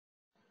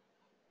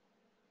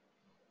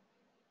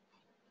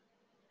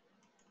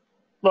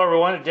Hello,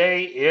 everyone.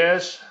 Today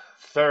is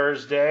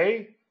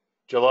Thursday,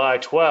 July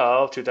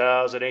 12th,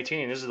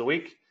 2018. This is the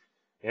week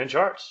in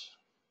charts.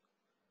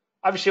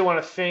 Obviously, I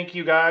want to thank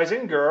you guys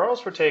and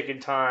girls for taking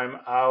time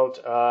out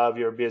of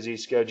your busy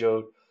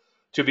schedule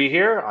to be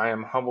here. I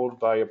am humbled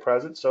by your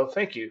presence, so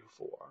thank you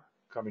for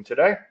coming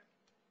today.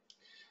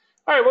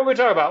 All right, what are we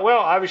talking about? Well,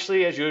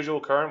 obviously, as usual,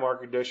 current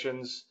market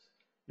conditions,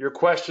 your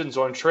questions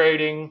on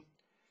trading,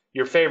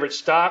 your favorite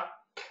stock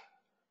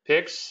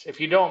picks. If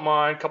you don't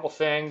mind, a couple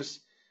things.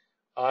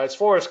 As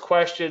far as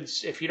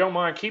questions, if you don't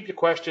mind, keep your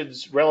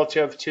questions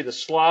relative to the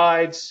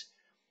slides.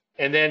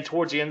 And then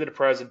towards the end of the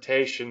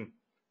presentation,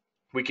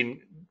 we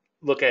can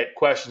look at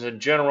questions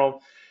in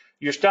general.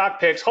 Your stock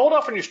picks, hold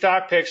off on your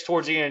stock picks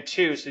towards the end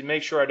too, so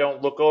make sure I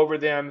don't look over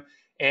them.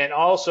 And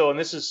also, and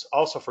this is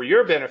also for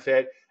your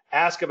benefit,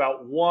 ask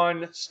about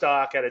one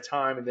stock at a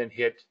time and then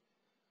hit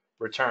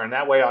return.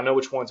 That way I'll know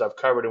which ones I've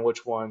covered and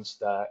which ones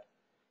that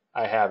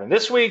I haven't.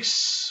 This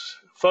week's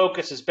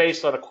focus is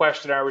based on a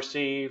question I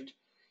received,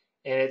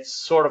 and it's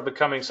sort of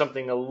becoming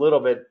something a little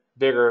bit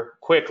bigger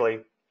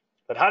quickly.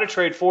 But how to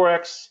trade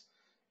Forex,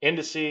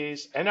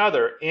 indices, and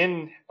other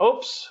I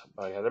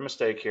had a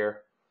mistake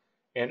here,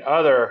 and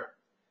other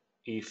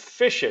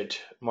efficient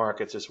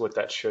markets is what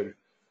that should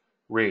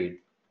read.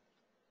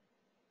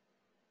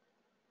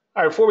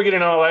 All right, before we get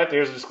into all that,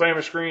 there's a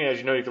disclaimer screen. As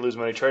you know, you can lose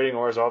money trading,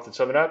 or as I often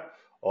sum it up,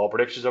 all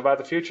predictions are about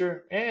the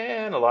future,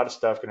 and a lot of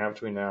stuff can happen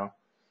between now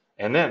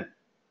and then.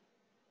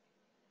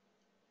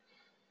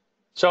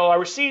 So I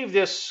received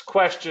this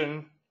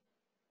question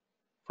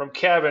from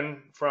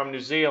Kevin from New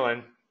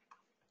Zealand,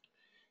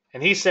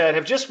 and he said,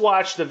 have just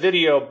watched the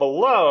video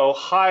below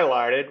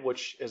highlighted,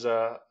 which is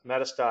a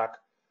Metastock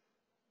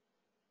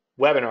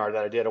webinar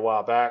that I did a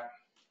while back.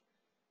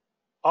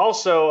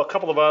 Also, a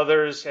couple of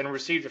others, and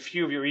received a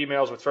few of your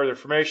emails with further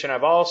information.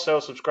 I've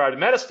also subscribed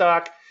to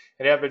Metastock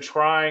and have been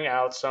trying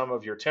out some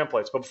of your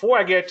templates. But before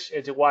I get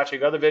into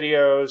watching other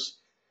videos,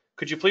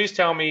 could you please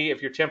tell me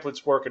if your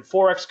templates work in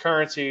Forex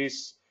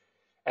currencies,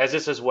 as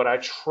this is what I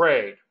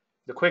trade?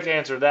 The quick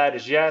answer to that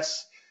is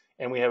yes,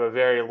 and we have a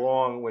very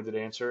long-winded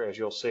answer, as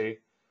you'll see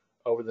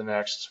over the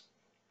next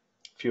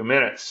few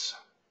minutes.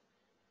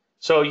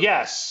 So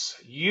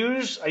yes,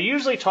 I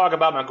usually talk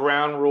about my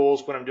ground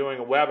rules when I'm doing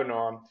a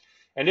webinar,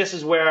 and this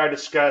is where I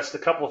discussed a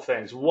couple of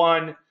things.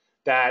 One,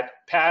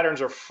 that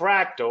patterns are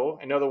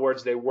fractal. In other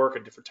words, they work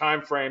at different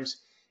time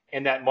frames,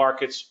 and that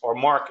markets are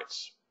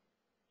markets.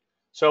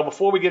 So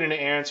before we get into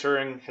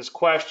answering his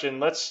question,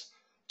 let's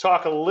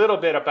talk a little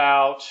bit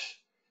about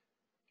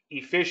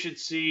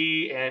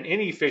efficiency and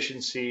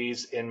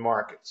inefficiencies in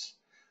markets.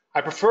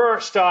 I prefer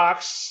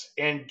stocks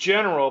in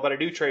general, but I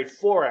do trade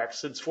Forex.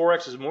 Since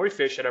Forex is more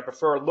efficient, I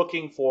prefer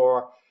looking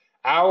for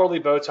hourly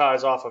bow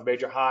ties off of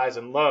major highs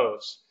and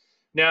lows.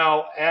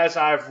 Now, as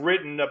I've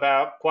written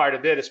about quite a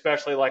bit,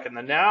 especially like in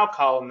the now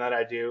column that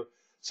I do,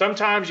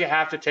 sometimes you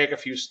have to take a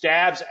few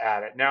stabs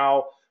at it.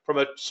 Now, from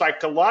a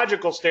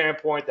psychological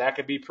standpoint, that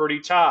could be pretty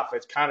tough.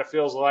 It kind of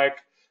feels like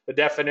the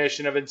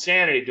definition of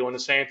insanity, doing the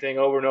same thing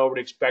over and over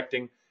and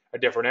expecting a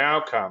different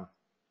outcome.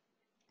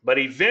 But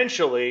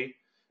eventually,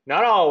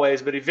 not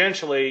always, but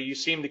eventually, you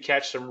seem to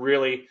catch some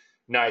really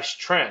nice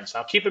trends.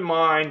 Now, keep in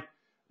mind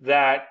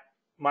that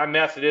my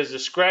method is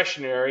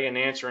discretionary in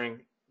answering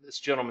this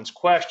gentleman's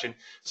question,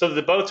 so that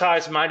the bow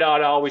ties might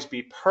not always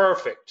be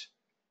perfect.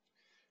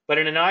 But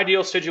in an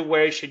ideal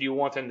situation, you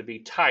want them to be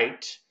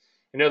tight.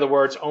 In other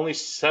words, only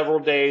several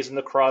days in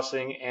the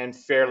crossing and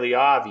fairly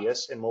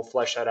obvious, and we'll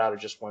flesh that out in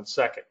just 1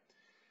 second.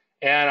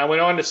 And I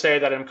went on to say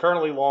that I'm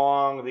currently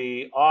long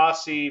the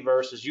Aussie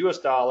versus US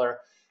dollar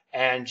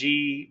and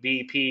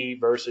GBP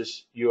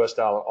versus US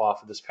dollar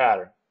off of this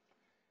pattern.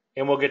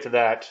 And we'll get to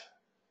that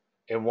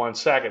in 1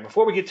 second.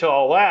 Before we get to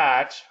all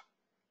that,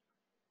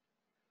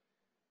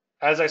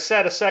 as I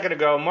said a second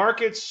ago,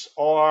 markets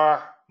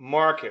are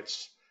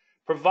markets,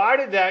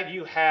 provided that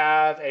you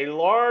have a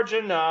large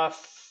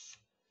enough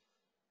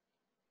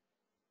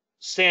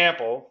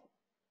sample,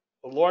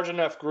 a large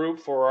enough group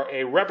for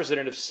a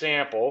representative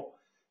sample.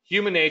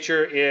 Human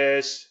nature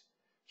is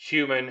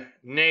human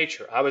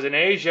nature. I was in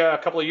Asia a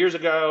couple of years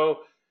ago,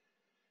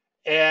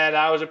 and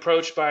I was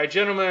approached by a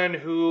gentleman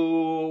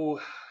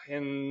who,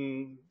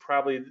 in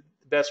probably the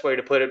best way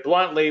to put it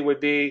bluntly,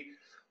 would be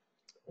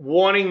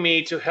wanting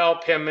me to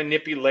help him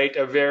manipulate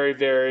a very,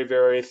 very,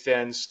 very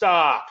thin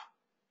stock.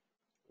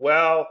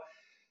 Well,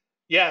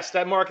 yes,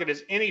 that market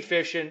is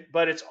inefficient,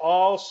 but it's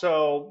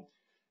also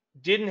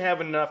didn't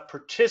have enough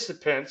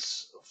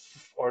participants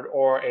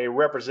or a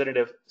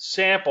representative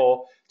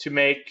sample to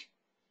make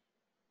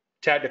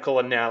technical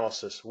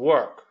analysis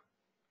work.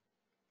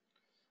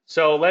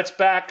 So let's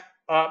back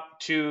up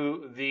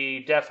to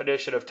the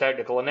definition of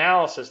technical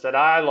analysis that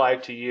I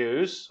like to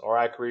use, or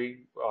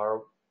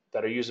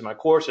that I use in my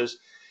courses,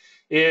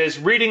 is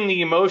reading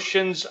the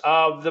emotions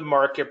of the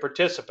market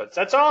participants.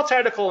 That's all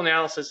technical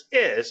analysis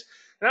is.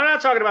 And I'm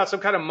not talking about some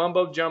kind of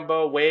mumbo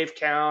jumbo wave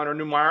count or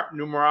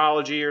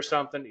numerology or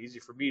something, easy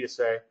for me to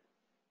say.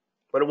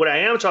 But what I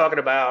am talking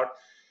about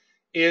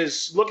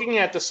is looking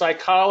at the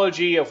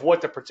psychology of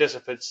what the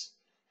participants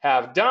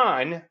have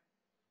done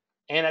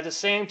And at the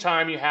same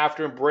time, you have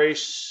to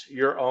embrace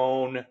your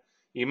own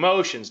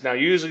emotions. Now,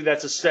 usually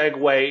that's a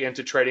segue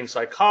into trading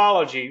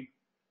psychology,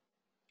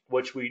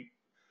 which we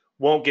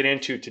won't get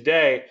into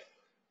today.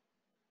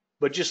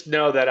 But just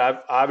know that I've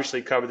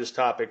obviously covered this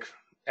topic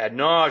ad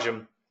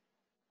nauseum.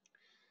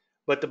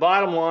 But the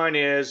bottom line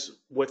is,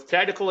 with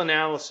technical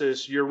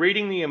analysis, you're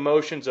reading the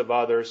emotions of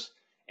others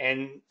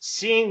and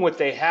seeing what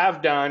they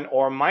have done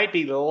or might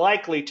be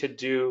likely to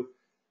do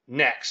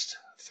next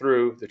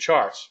through the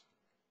charts.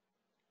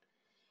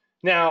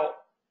 Now,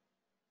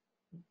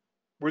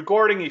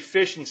 regarding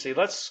efficiency,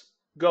 let's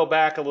go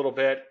back a little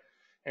bit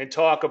and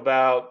talk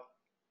about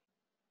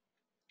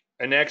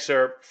an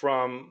excerpt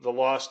from The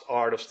Lost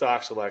Art of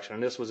Stock Selection,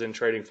 and this was in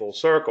Trading Full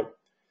Circle.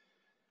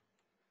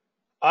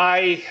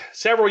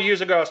 Several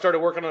years ago, I started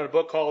working on a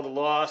book called The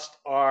Lost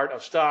Art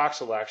of Stock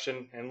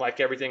Selection, and like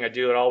everything I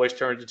do, it always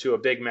turns into a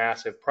big,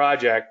 massive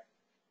project.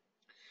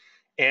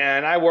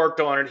 And I worked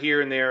on it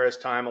here and there as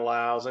time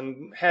allows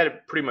and had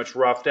it pretty much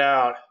roughed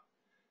out.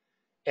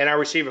 And I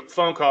received a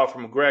phone call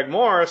from Greg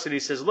Morris, and he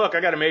says, look,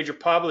 I got a major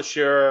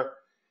publisher,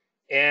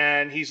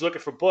 and he's looking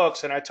for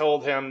books, and I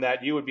told him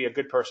that you would be a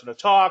good person to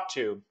talk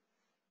to.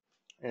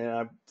 And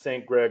I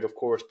thank Greg, of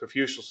course,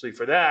 profusely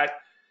for that.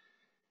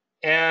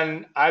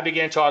 And I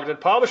began talking to the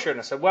publisher, and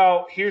I said,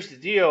 well, here's the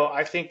deal.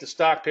 I think the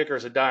stock picker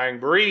is a dying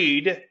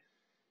breed,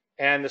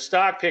 and the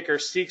stock picker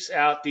seeks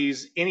out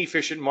these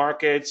inefficient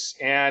markets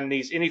and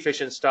these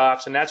inefficient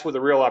stocks, and that's where the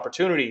real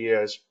opportunity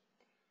is.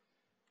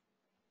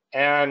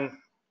 And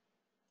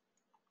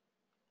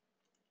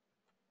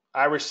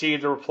I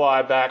received a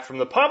reply back from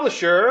the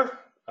publisher,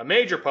 a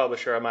major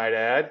publisher, I might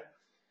add.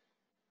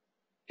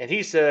 And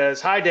he says,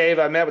 hi, Dave.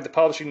 I met with the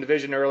publishing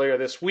division earlier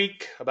this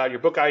week about your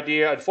book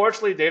idea.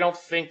 Unfortunately, they don't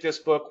think this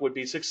book would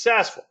be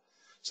successful.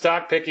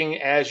 Stock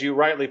picking, as you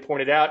rightly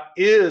pointed out,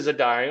 is a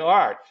dying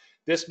art.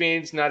 This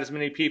means not as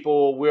many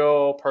people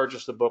will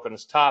purchase the book on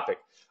this topic.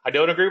 I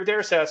don't agree with their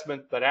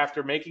assessment, but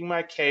after making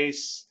my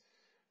case,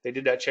 they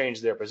did not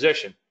change their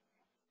position.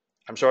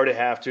 I'm sorry to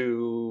have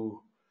to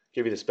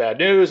give you this bad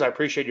news. I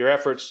appreciate your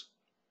efforts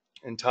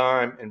and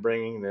time in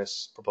bringing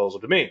this proposal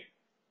to me.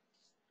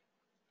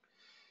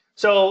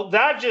 So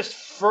that just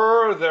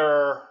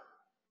further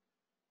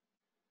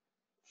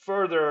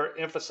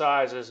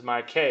emphasizes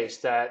my case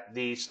that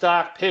the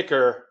stock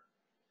picker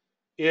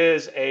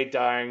is a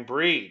dying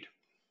breed.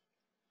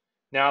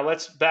 Now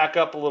let's back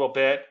up a little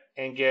bit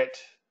and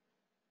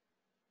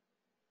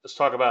let's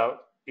talk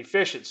about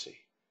efficiency.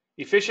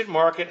 Efficient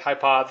market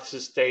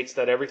hypothesis states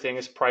that everything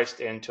is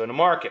priced into a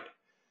market.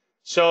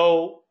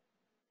 So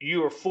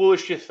you are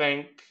foolish to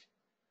think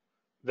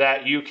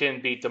that you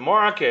can beat the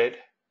market,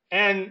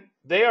 and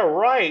they are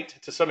right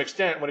to some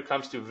extent when it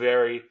comes to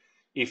very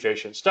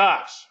efficient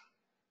stocks.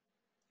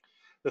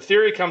 The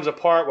theory comes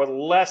apart with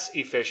less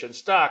efficient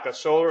stock. A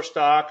solar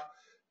stock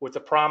with the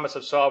promise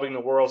of solving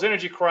the world's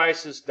energy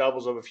crisis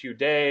doubles over a few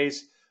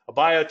days. A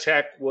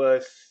biotech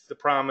with the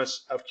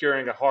promise of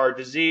curing a hard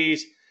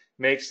disease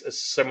makes a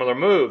similar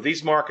move.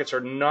 These markets are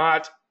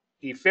not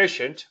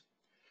efficient.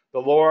 The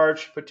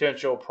large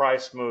potential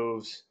price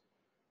moves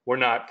were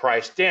not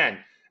priced in.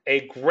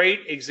 A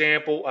great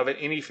example of an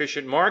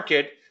inefficient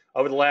market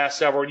over the last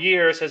several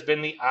years has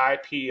been the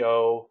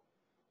IPO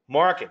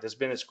market. There's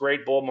been this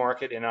great bull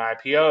market in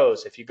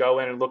IPOs. If you go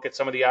in and look at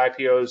some of the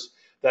IPOs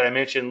that I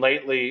mentioned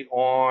lately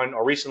on,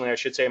 or recently I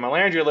should say, my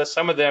Landry list,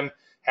 some of them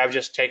have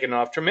just taken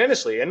off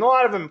tremendously. And a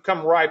lot of them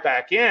come right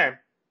back in.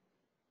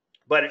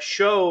 But it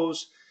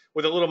shows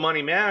with a little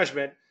money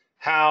management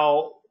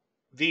how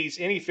these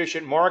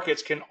inefficient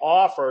markets can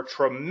offer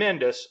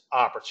tremendous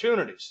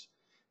opportunities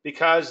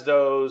because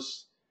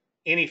those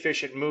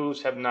inefficient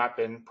moves have not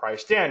been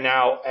priced in.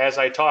 Now, as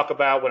I talk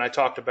about when I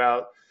talked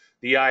about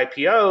the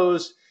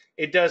IPOs,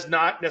 it does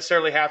not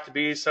necessarily have to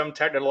be some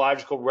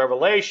technological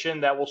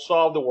revelation that will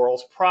solve the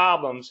world's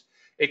problems.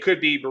 It could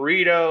be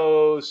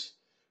burritos,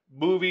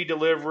 movie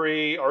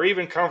delivery, or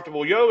even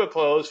comfortable yoga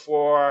clothes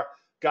for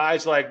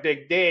guys like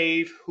Big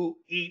Dave who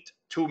eat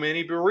too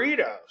many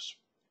burritos.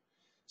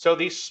 So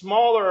these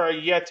smaller or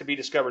yet to be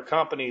discovered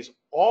companies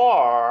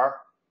are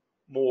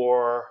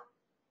more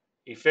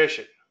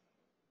efficient.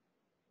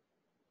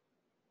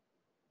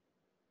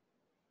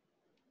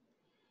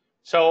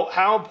 So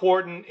how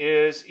important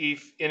is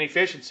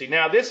inefficiency?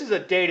 Now, this is a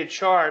dated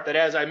chart, but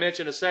as I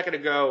mentioned a second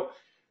ago,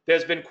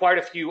 there's been quite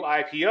a few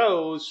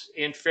IPOs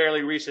in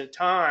fairly recent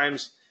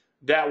times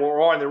that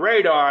were on the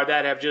radar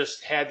that have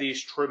just had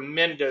these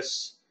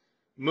tremendous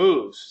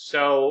moves.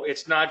 So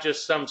it's not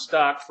just some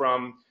stock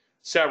from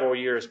several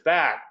years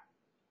back.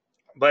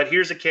 But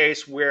here's a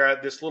case where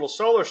this little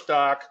solar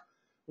stock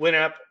went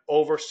up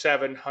over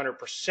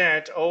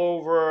 700%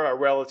 over a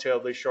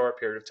relatively short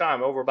period of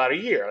time, over about a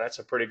year. That's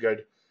a pretty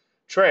good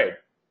trade.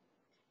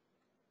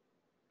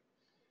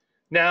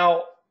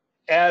 Now,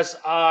 as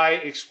I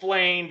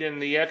explained in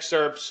the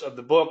excerpts of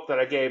the book that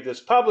I gave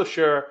this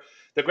publisher,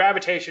 the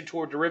gravitation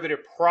toward derivative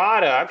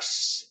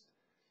products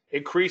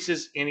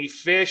increases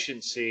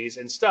inefficiencies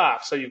in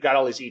stocks. So you've got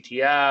all these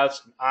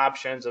ETFs and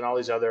options and all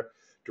these other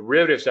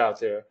derivatives out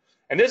there.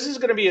 And this is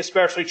going to be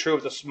especially true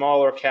with the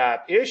smaller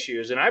cap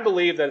issues. And I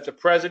believe that if the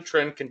present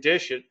trend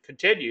condition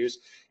continues,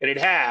 and it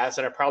has,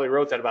 and I probably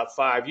wrote that about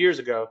 5 years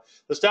ago,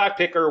 the stock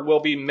picker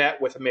will be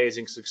met with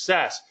amazing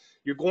success.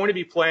 You're going to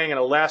be playing in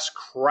a less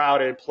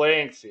crowded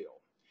playing field.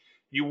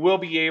 You will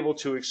be able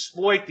to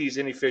exploit these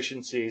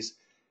inefficiencies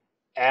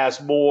as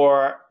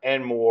more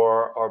and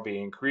more are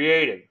being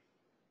created.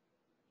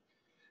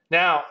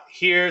 Now,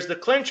 here's the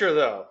clincher,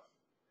 though.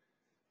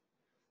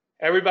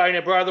 Everybody and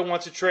their brother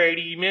wants to trade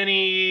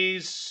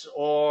E-minis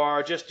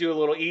or just do a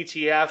little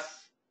ETF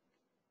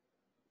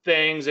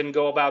things and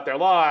go about their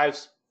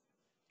lives.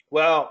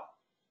 Well,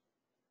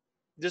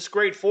 this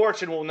great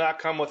fortune will not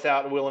come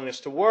without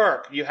willingness to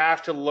work. You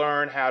have to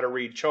learn how to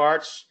read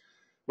charts,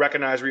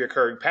 recognize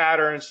recurring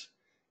patterns,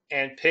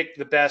 and pick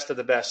the best of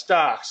the best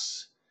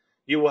stocks.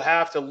 You will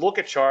have to look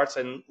at charts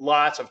and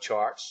lots of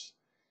charts.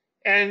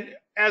 And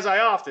as I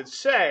often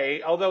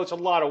say, although it's a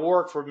lot of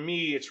work for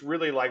me, it's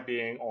really like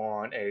being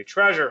on a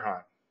treasure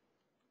hunt.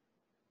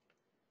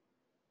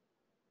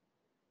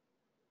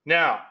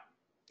 Now,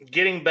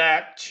 getting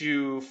back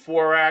to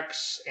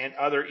Forex and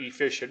other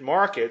efficient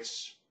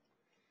markets,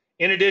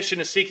 in addition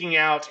to seeking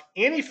out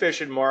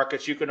inefficient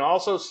markets, you can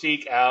also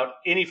seek out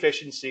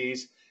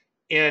inefficiencies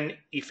in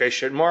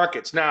efficient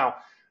markets. Now,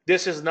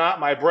 this is not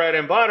my bread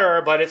and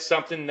butter, but it's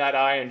something that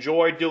I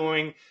enjoy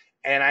doing,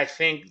 and I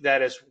think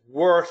that is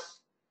worth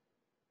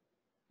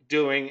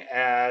doing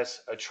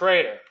as a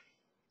trader.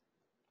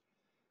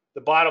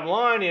 The bottom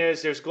line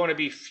is there's going to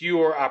be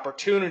fewer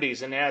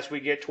opportunities, and as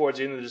we get towards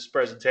the end of this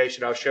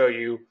presentation, I'll show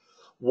you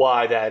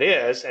why that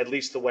is, at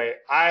least the way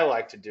I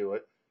like to do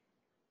it.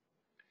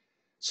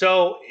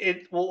 So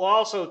it will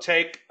also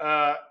take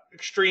an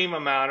extreme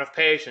amount of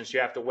patience.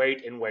 You have to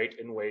wait and wait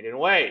and wait and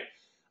wait.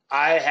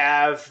 I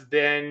have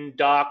been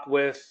docked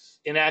with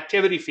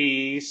inactivity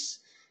fees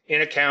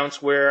in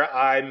accounts where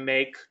I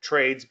make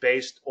trades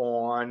based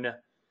on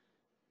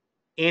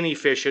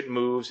inefficient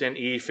moves in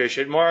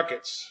efficient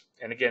markets.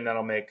 And again,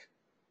 that'll make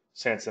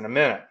sense in a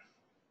minute.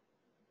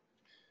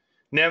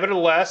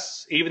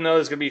 Nevertheless, even though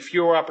there's going to be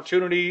fewer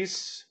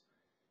opportunities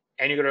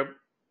and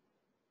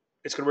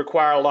it's going to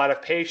require a lot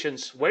of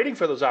patience waiting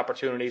for those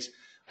opportunities,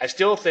 I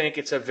still think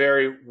it's a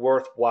very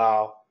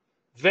worthwhile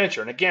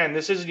venture. And again,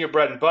 this isn't your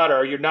bread and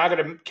butter. You're not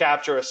going to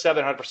capture a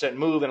 700%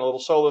 move in a little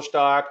solar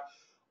stock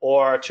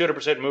or a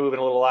 200% move in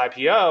a little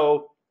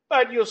IPO,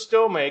 but you'll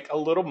still make a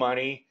little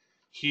money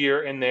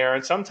here and there,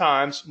 and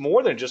sometimes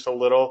more than just a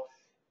little,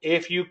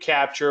 if you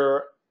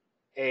capture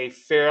a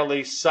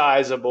fairly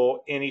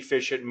sizable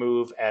inefficient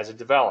move as it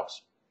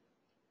develops.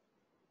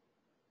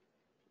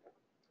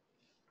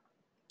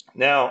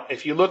 Now,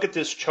 if you look at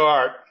this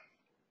chart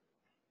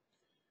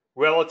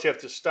relative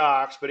to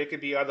stocks, but it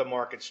could be other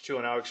markets too,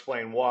 and I'll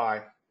explain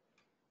why.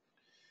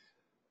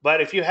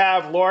 But if you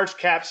have large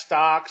cap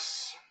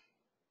stocks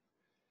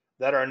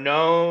that are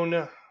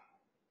known,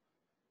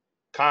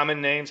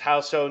 common names,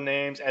 household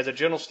names, as a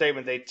general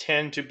statement, they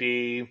tend to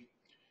be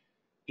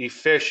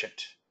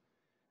efficient.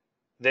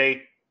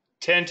 They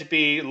tend to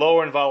be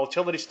lower in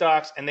volatility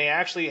stocks, and they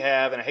actually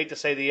have, and I hate to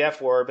say the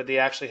F word, but they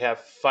actually have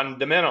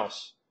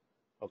fundamentals,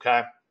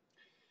 okay?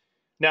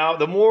 Now,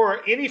 the more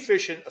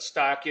inefficient a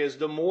stock is,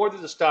 the more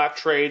that the stock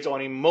trades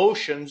on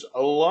emotions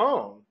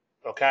alone,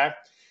 okay?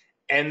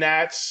 And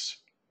that's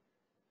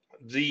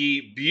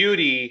the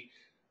beauty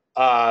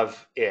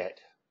of it,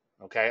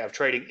 okay, of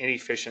trading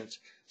inefficient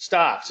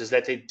stocks, is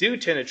that they do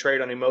tend to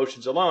trade on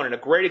emotions alone. And a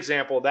great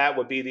example of that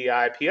would be the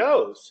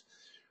IPOs.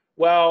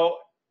 Well,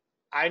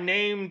 I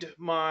named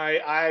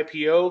my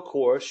IPO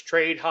course,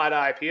 Trade Hot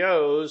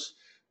IPOs,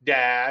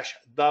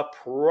 the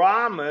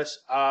promise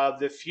of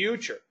the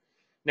future.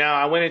 Now,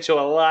 I went into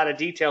a lot of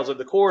details of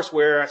the course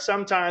where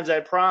sometimes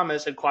that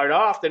promise, and quite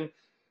often,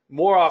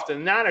 more often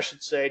than not, I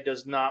should say,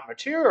 does not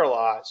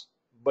materialize.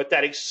 But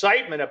that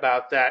excitement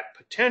about that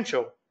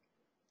potential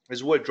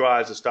is what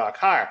drives the stock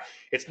higher.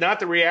 It's not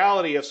the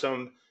reality of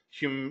some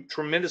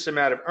tremendous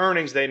amount of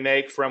earnings they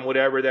make from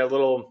whatever their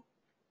little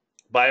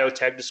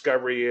biotech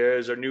discovery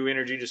is, or new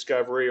energy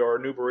discovery, or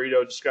new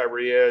burrito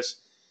discovery is.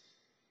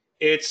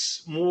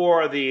 It's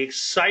more the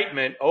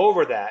excitement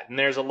over that. And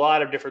there's a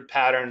lot of different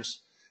patterns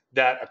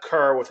that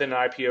occur within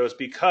IPOs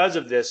because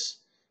of this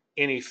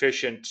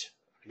inefficient,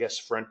 I guess,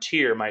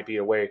 frontier might be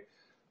a way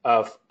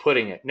of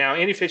putting it. Now,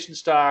 inefficient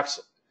stocks,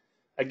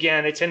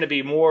 again, they tend to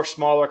be more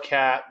smaller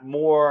cap,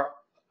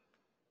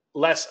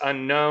 less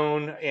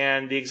unknown.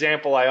 And the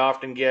example I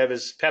often give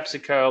is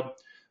PepsiCo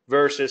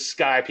versus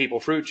Sky People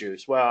fruit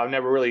juice. Well, I've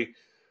never really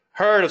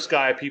heard of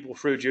Sky People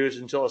fruit juice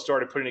until I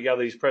started putting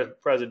together these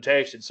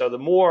presentations. So the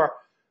more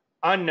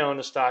unknown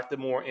a stock, the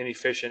more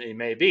inefficient it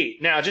may be.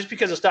 Now, just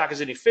because a stock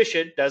is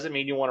inefficient doesn't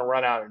mean you want to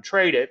run out and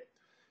trade it.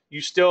 You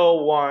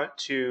still want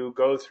to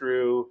go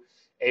through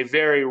a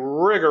very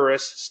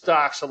rigorous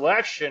stock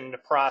selection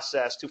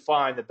process to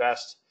find the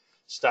best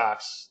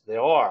stocks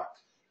there are.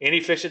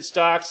 Inefficient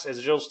stocks, as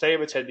a general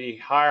statement, tend to be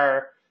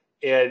higher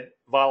in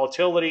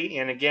volatility,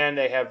 and again,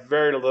 they have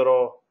very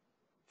little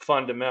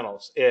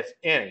fundamentals, if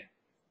any.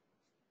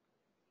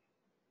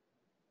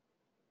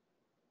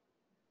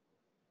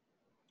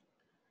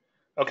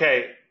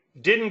 Okay,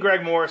 didn't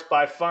Greg Morris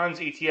buy funds,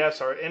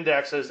 ETFs, or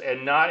indexes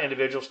and not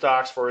individual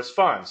stocks for his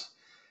funds?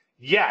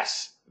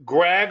 Yes,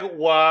 Greg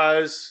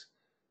was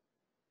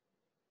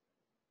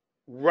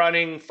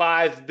running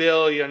 $5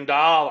 billion.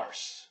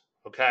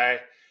 Okay.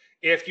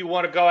 If you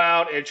want to go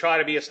out and try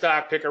to be a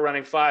stock picker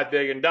running $5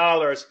 billion,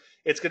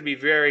 it's going to be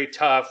very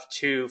tough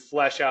to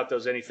flesh out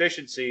those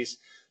inefficiencies.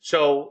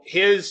 So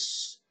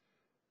his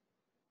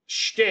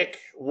shtick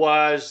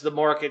was the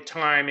market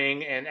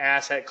timing and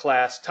asset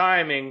class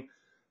timing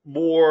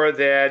more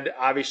than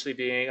obviously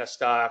being a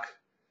stock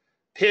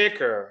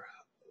picker.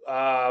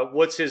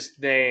 What's his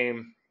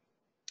name?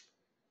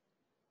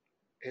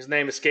 His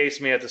name escapes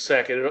me at the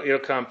second. It'll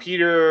come.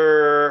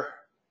 Peter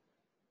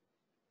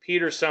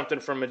something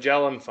from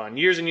Magellan Fund.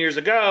 Years and years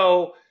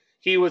ago,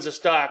 he was a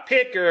stock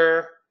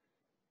picker,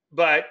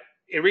 but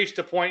it reached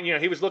a point,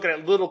 he was looking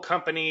at little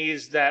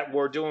companies that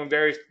were doing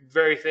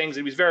very things.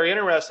 He was very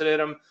interested in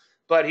them,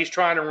 but he's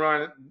trying to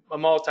run a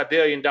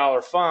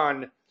multi-billion-dollar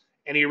fund,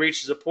 and he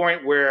reaches a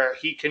point where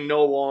he can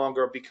no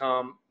longer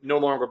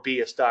be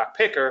a stock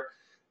picker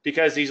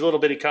because these little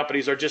bitty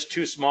companies are just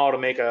too small to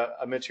make a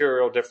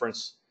material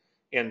difference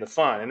in the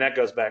fund. And that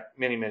goes back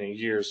many, many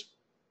years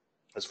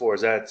as far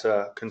as that's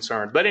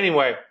concerned. But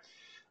anyway,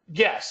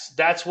 yes,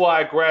 that's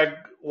why Greg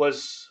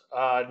was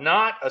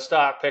not a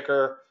stock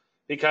picker,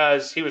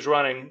 because he was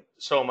running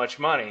so much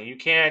money. You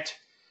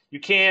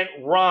can't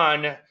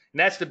run, and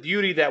that's the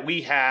beauty that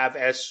we have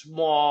as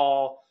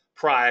small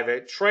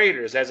private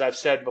traders. As I've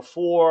said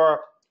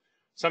before,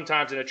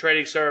 sometimes in a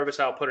trading service,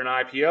 I'll put an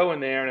IPO in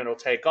there and it'll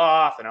take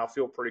off and I'll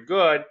feel pretty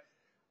good.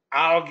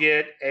 I'll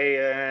get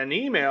an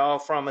email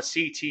from a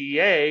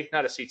CTA,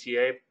 not a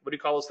CTA, what do you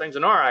call those things?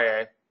 An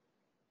RIA.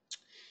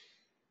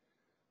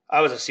 I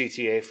was a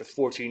CTA for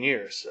 14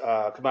 years,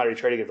 commodity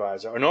trading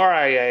advisor. An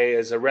RIA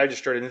is a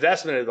registered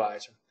investment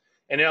advisor.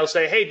 And they'll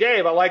say, hey,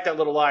 Dave, I like that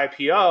little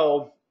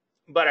IPO,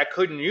 but I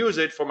couldn't use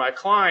it for my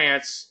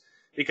clients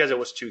because it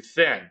was too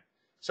thin.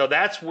 So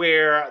that's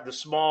where the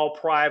small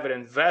private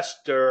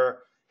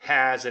investor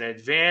has an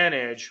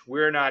advantage.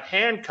 We're not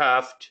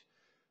handcuffed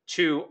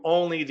to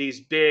only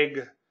these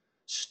big,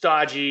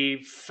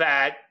 stodgy,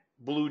 fat,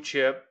 blue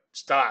chip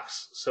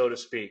stocks, so to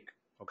speak.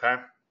 Okay?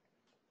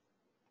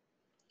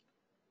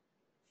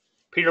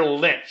 Peter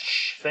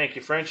Lynch, thank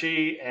you,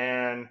 Frenchie,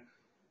 and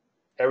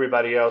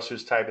everybody else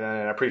who's typing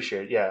that in. I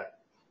appreciate it. Yeah.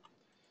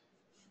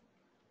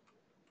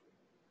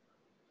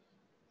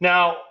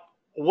 Now,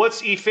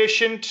 what's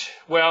efficient?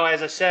 Well,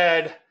 as I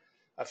said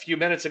a few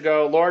minutes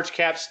ago, large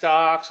cap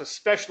stocks,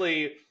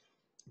 especially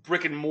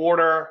brick and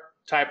mortar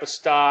type of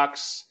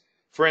stocks,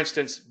 for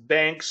instance,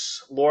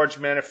 banks, large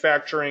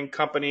manufacturing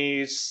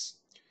companies.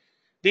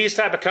 These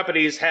type of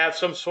companies have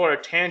some sort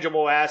of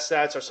tangible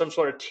assets or some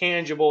sort of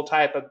tangible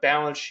type of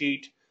balance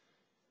sheet,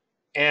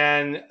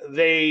 and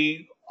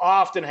they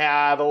often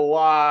have a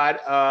lot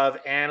of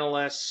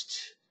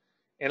analysts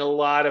and a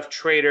lot of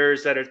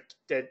traders that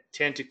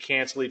tend to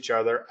cancel each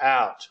other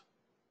out.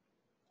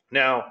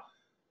 Now,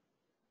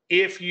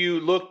 if you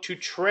look to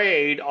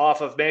trade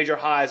off of major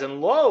highs and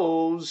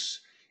lows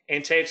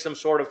and take some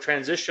sort of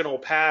transitional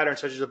pattern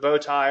such as a bow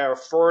tie or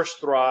first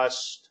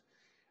thrust,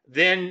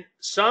 then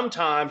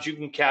sometimes you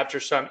can capture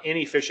some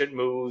inefficient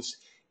moves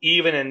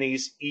even in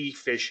these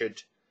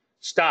efficient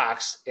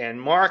stocks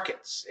and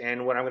markets.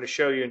 And what I'm going to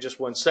show you in just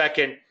 1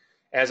 second,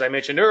 as I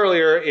mentioned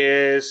earlier,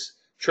 is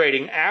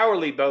trading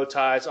hourly bow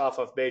ties off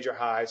of major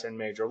highs and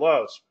major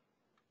lows.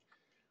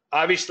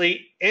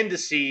 Obviously,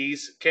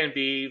 indices can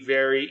be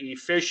very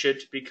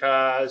efficient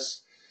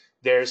because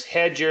there's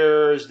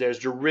hedgers, there's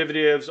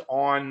derivatives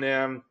on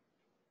them,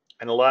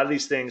 and a lot of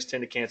these things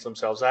tend to cancel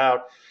themselves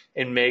out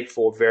and make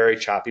for very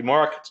choppy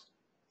markets.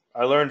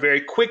 I learned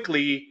very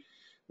quickly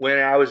when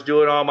I was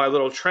doing all my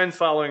little trend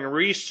following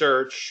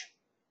research,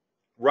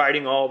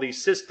 writing all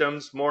these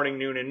systems morning,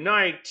 noon, and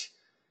night,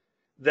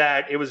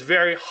 that it was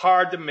very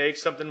hard to make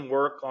something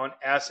work on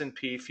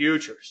S&P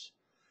futures.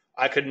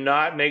 I could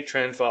not make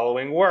trend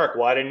following work.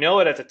 Well, I didn't know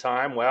it at the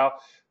time. Well,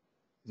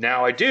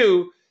 now I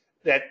do.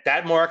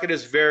 That market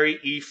is very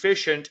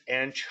efficient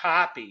and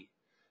choppy.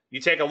 You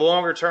take a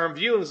longer term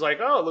view and it's like,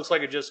 oh, it looks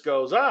like it just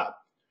goes up.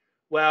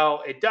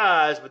 Well, it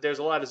does, but there's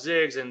a lot of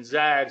zigs and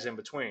zags in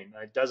between.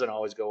 It doesn't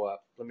always go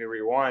up. Let me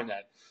rewind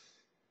that.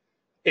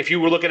 If you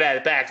were looking at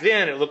it back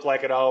then, it looked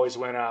like it always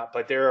went up,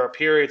 but there are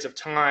periods of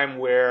time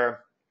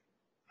where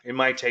it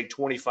might take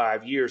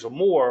 25 years or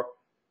more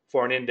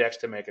for an index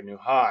to make a new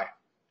high.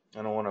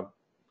 I don't want to,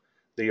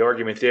 the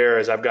argument there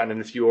is I've gotten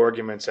in a few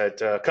arguments at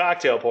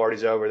cocktail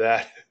parties over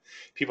that.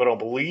 People don't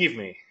believe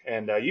me.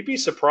 And you'd be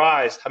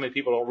surprised how many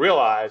people don't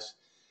realize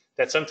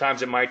that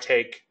sometimes it might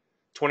take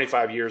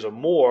 25 years or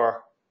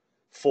more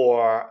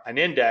for an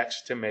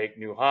index to make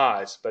new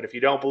highs. But if you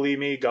don't believe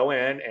me, go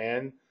in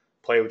and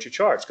play with your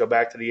charts. Go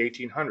back to the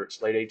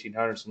 1800s, late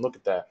 1800s, and look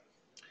at that.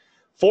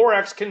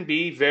 Forex can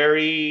be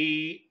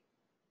very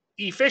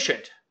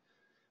efficient.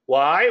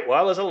 Why?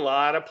 Well, there's a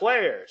lot of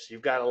players.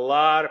 You've got a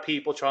lot of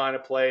people trying to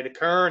play the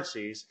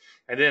currencies.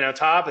 And then on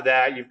top of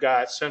that, you've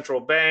got central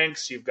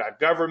banks, you've got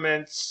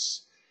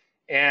governments,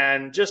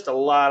 and just a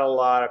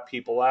lot of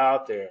people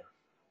out there.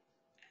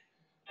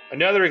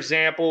 Another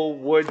example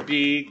would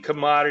be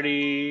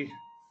commodity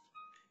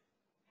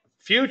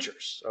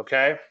futures,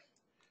 okay?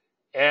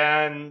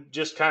 And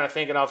just kind of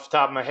thinking off the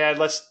top of my head,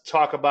 let's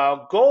talk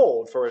about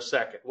gold for a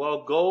second.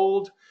 Well,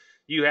 gold,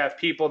 you have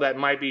people that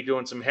might be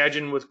doing some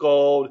hedging with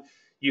gold.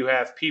 You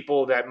have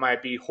people that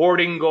might be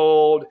hoarding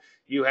gold.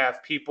 You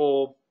have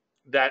people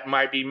that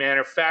might be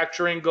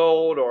manufacturing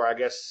gold, or I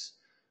guess,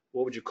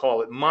 what would you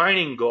call it,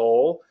 mining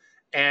gold.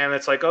 And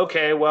it's like,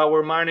 okay, well,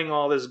 we're mining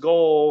all this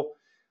gold.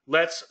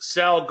 Let's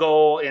sell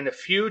gold in the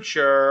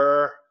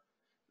future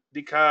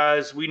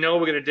because we know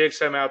we're going to dig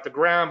some out the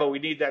ground, but we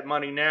need that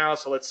money now,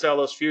 so let's sell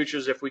those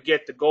futures. If we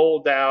get the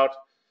gold out,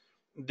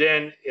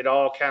 then it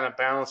all kind of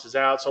balances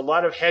out. So a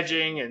lot of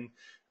hedging and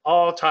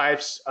all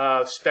types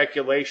of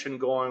speculation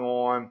going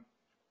on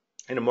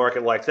in a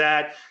market like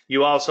that.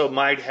 You also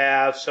might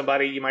have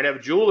somebody, you might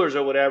have jewelers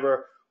or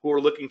whatever who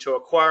are looking to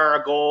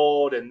acquire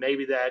gold, and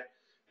maybe that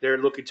they're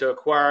looking to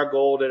acquire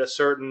gold at a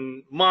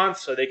certain month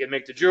so they can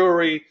make the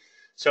jewelry.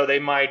 So they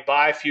might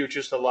buy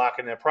futures to lock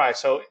in their price.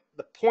 So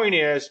the point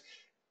is,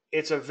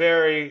 it's a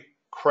very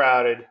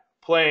crowded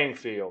playing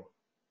field.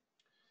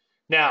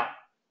 Now,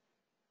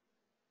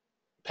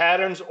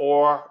 patterns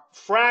or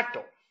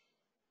fractal.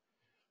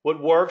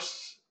 What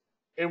works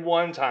in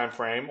one time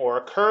frame or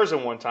occurs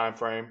in one time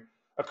frame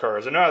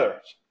occurs in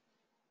others.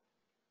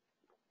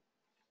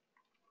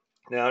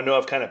 Now, I know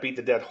I've kind of beat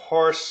the dead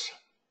horse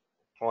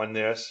on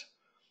this,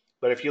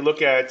 but if you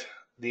look at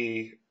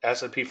the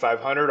S&P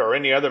 500 or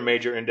any other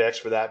major index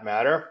for that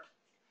matter,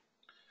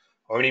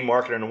 or any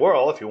market in the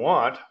world if you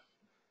want,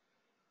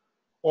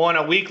 on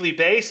a weekly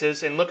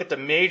basis and look at the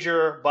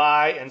major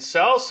buy and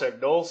sell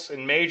signals,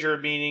 and major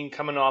meaning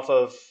coming off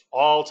of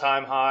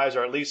all-time highs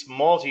or at least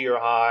multi-year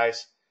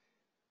highs,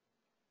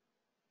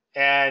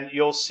 and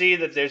you'll see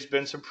that there's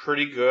been some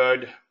pretty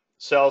good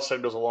sell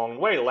signals along the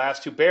way. The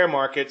last two bear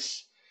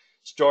markets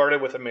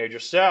started with a major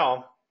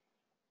sell.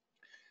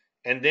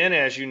 And then,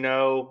 as you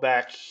know,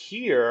 back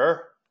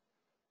here,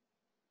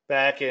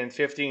 back in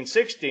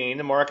 15-16,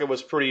 the market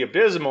was pretty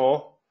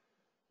abysmal.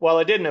 Well,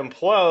 it didn't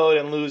implode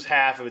and lose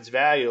half of its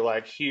value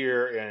like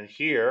here and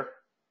here,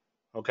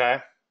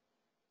 okay?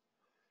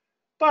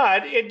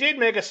 But it did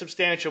make a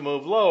substantial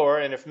move lower,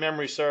 and if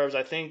memory serves,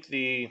 I think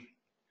the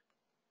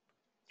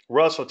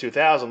Russell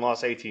 2000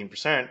 lost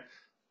 18%,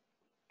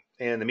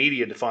 and the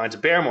media defines a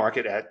bear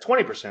market at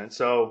 20%.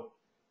 So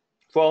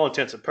for all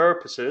intents and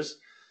purposes,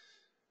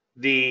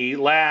 the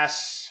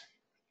last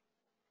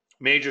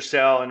major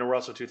sell in the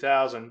Russell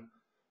 2000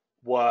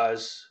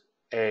 was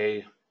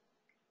a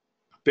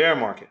bear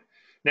market.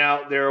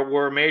 Now, there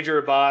were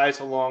major buys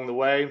along the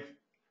way.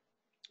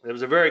 There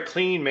was a very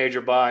clean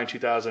major buy in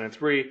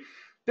 2003.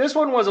 This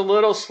one was a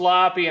little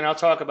sloppy, and I'll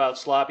talk about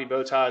sloppy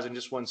bow ties in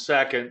just one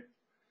second.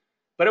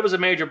 But it was a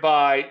major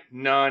buy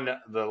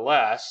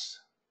nonetheless.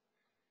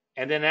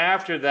 And then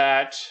after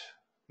that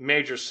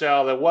major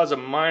sell, there was a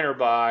minor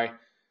buy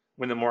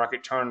when the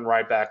market turned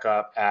right back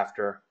up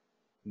after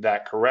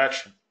that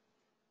correction.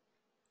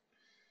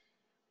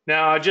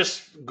 Now, I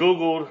just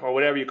Googled, or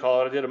whatever you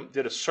call it, I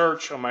did a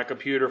search on my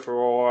computer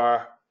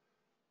for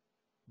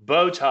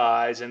bow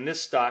ties, and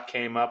this stock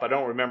came up. I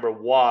don't remember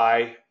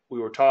why we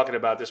were talking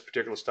about this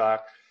particular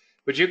stock,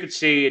 but you could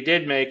see it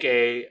did make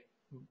a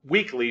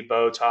weekly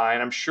bow tie,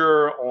 and I'm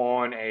sure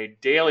on a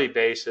daily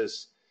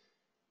basis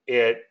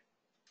it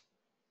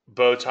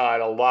bow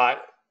tied a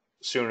lot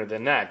sooner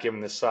than that, given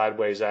the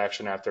sideways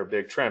action after a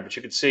big trend. But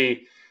you can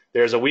see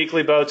there's a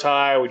weekly bow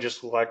tie. We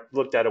just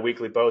looked at a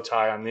weekly bow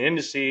tie on the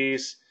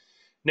indices.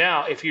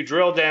 Now, if you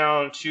drill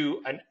down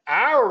to an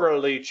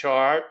hourly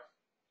chart,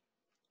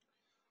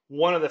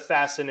 one of the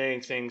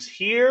fascinating things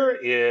here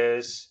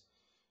is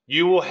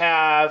you will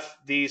have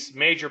these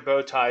major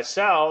bow tie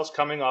sells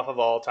coming off of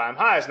all-time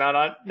highs.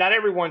 Now, not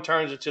everyone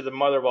turns into the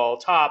mother of all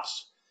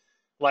tops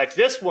like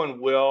this one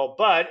will,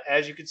 but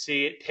as you can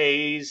see, it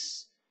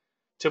pays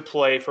to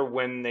play for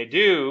when they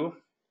do.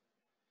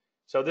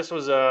 So this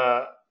was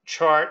a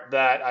chart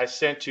that I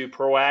sent to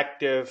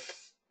Proactive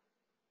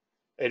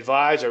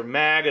Advisor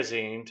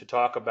magazine to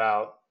talk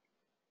about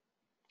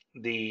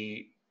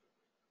the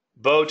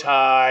bow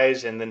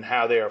ties and then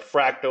how they are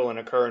fractal and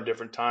occur in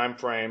different time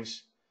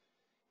frames.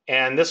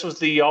 And this was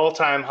the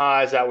all-time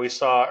highs that we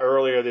saw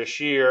earlier this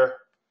year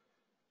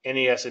in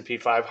the S&P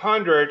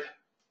 500.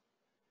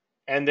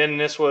 And then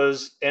this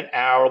was an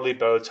hourly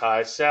bow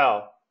tie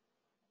sell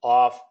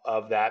off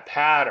of that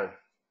pattern.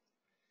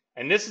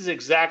 And this is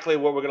exactly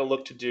what we're going to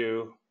look to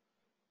do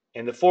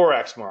in the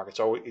Forex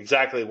markets, or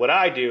exactly what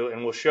I do,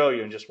 and we'll show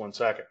you in just one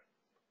second.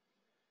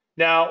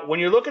 Now, when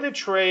you're looking to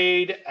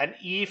trade an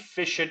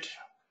efficient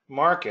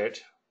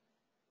market,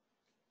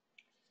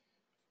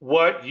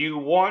 what you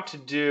want to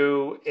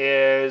do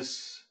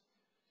is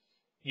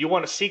you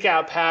want to seek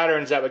out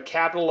patterns that would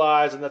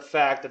capitalize on the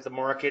fact that the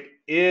market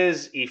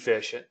is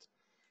efficient,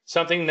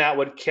 something that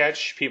would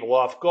catch people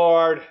off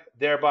guard,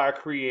 thereby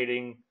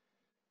creating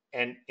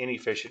an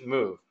inefficient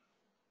move.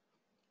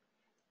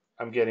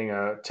 I'm getting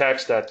a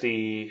text that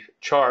the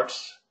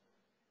charts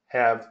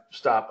have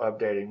stopped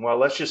updating. Well,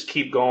 let's just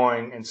keep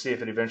going and see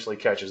if it eventually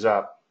catches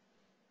up.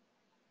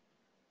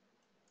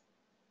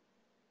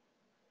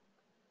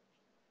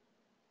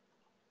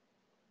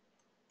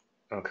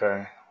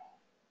 Okay.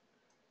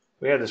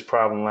 We had this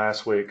problem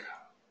last week.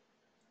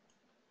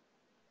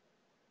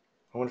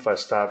 I wonder if I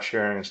stop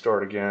sharing and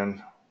start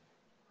again.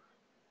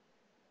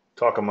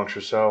 Talk amongst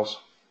yourselves.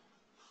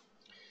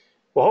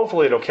 Well,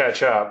 hopefully it'll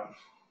catch up.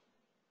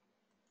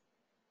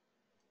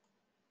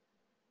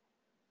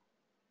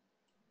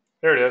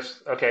 There it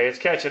is. Okay, it's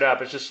catching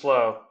up. It's just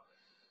slow.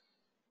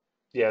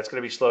 Yeah, it's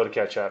going to be slow to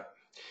catch up.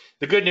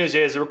 The good news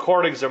is the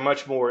recordings are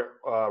much more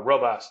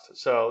robust,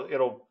 so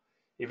it'll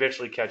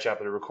eventually catch up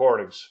with the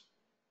recordings.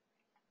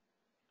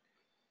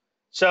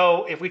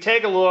 So if we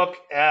take a look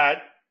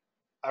at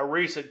a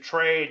recent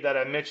trade that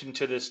I mentioned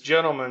to this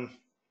gentleman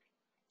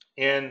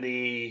in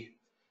the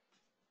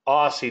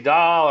Aussie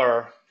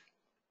dollar,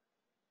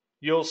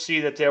 you'll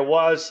see that there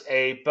was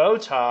a bow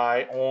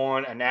tie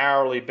on an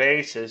hourly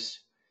basis,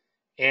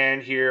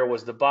 and here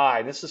was the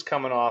buy. This is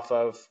coming off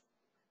of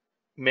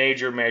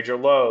major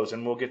lows,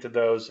 and we'll get to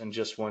those in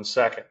just 1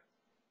 second.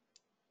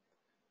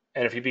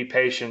 And if you be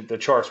patient, the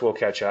charts will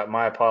catch up.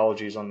 My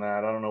apologies on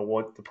that. I don't know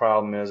what the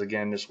problem is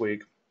again this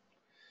week.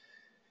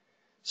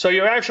 So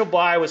your actual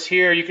buy was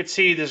here. You could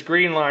see this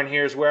green line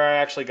here is where I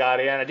actually got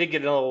in. I did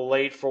get in a little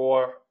late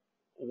for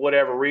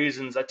whatever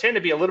reasons. I tend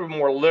to be a little bit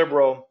more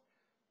liberal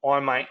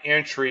on my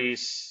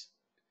entries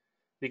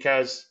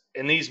because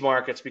in these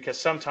markets, because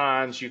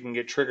sometimes you can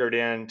get triggered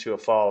into a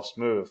false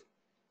move.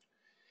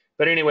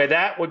 But anyway,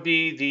 that would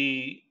be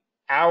the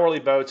hourly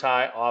bow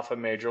tie off a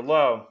major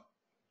low.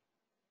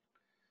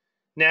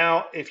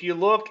 Now, if you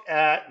look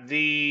at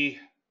the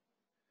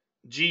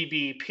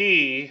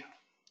GBP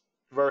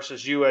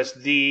versus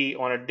USD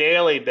on a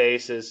daily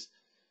basis,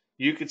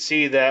 you could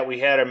see that we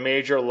had a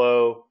major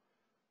low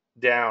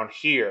down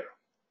here.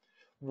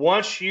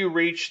 Once you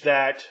reach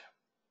that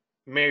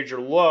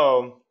major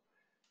low,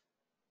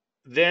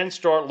 then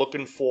start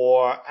looking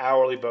for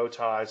hourly bow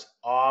ties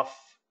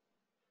off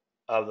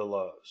of the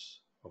lows,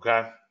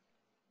 okay?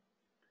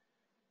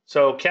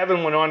 So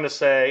Kevin went on to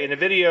say, in the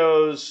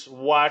videos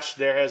watched,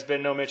 there has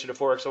been no mention of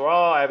Forex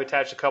overall. I have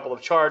attached a couple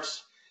of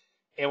charts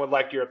and would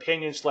like your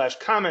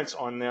opinion/comments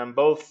on them.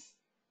 Both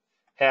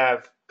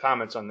have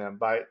comments on them.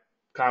 By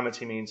comments,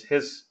 he means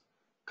his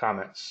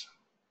comments.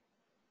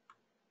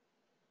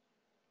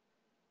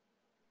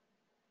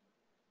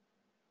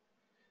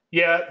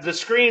 Yeah, the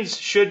screens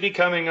should be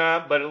coming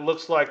up, but it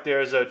looks like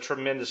there's a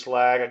tremendous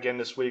lag again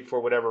this week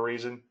for whatever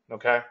reason,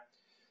 okay?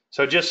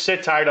 So just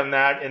sit tight on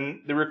that.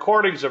 And the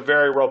recordings are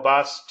very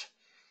robust,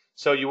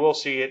 so you will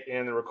see it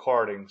in the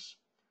recordings.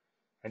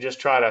 And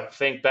just try to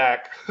think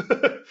back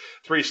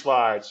 3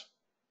 slides.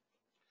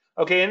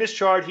 Okay, in this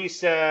chart he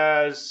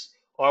says,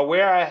 or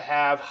where I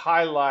have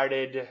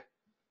highlighted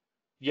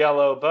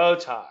yellow bow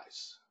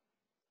ties.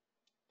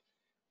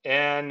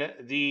 And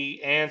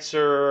the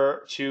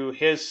answer to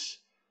his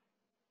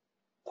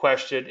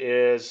question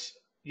is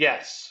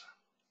yes.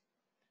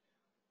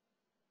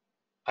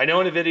 I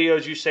know in the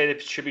videos you say that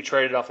it should be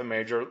traded off of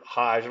major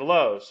highs or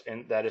lows,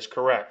 and that is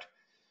correct.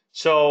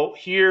 So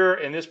here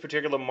in this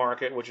particular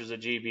market, which is a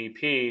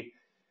GBP,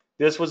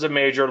 this was a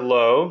major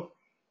low,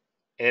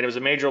 and it was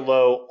a major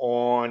low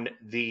on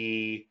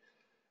the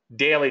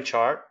daily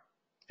chart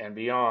and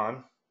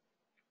beyond.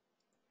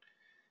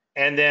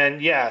 And then,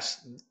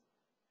 yes,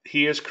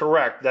 he is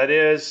correct. That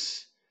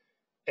is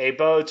a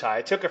bow tie.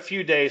 It took a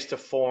few days to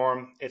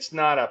form. It's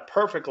not a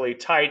perfectly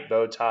tight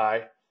bow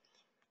tie,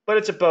 but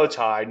it's a bow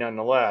tie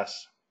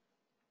nonetheless.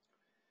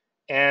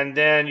 And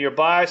then your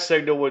buy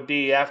signal would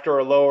be after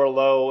a lower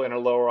low and a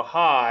lower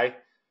high,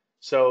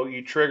 so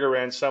you trigger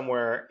in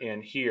somewhere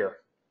in here.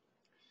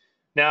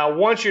 Now,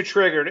 once you're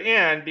triggered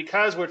in,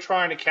 because we're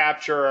trying to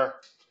capture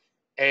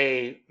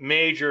a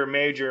major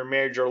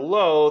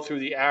low through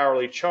the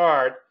hourly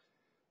chart,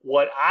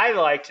 what I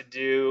like to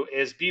do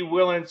is be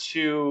willing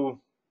to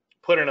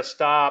put in a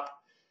stop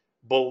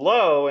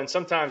below and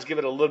sometimes give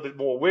it a little bit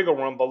more wiggle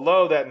room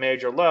below that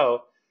major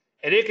low.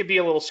 And it could be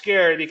a little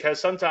scary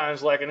because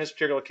sometimes, like in this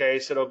particular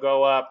case, it'll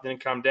go up, then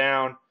come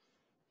down,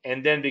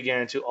 and then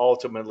begin to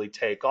ultimately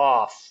take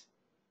off.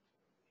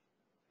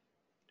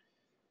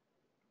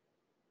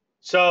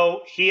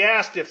 So he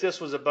asked if this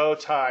was a bow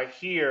tie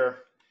here,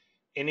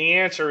 and the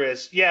answer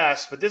is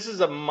yes, but this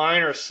is a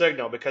minor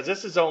signal because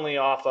this is only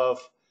off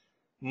of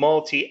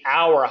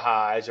multi-hour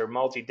highs or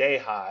multi-day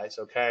highs,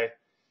 okay?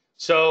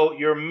 So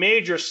your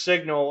major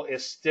signal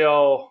is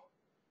still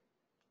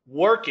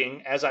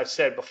working, as I've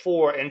said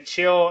before,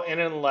 until and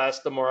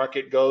unless the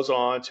market goes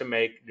on to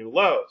make new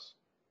lows,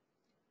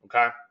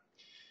 okay?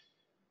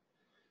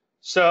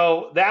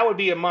 So that would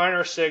be a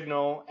minor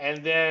signal,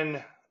 and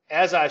then,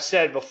 as I've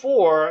said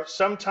before,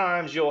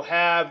 sometimes you'll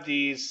have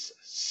these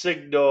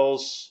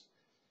signals,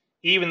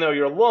 even though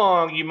you're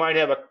long, you might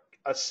have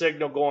a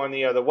signal going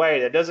the other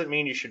way. That doesn't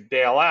mean you should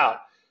bail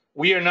out.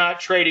 We are not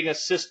trading a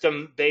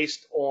system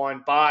based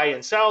on buy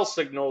and sell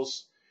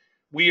signals.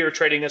 We are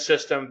trading a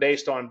system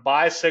based on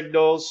buy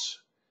signals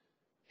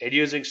and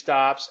using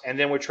stops, and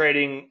then we're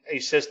trading a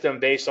system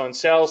based on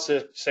sell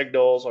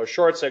signals or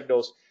short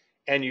signals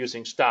and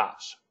using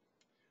stops.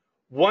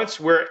 Once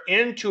we're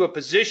into a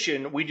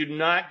position, we do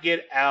not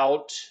get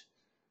out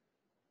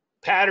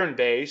pattern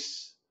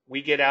base,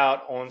 we get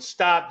out on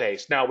stop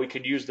base. Now we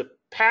could use the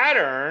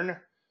pattern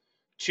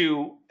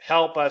to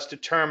help us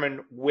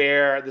determine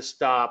where the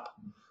stop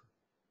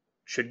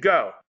should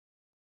go.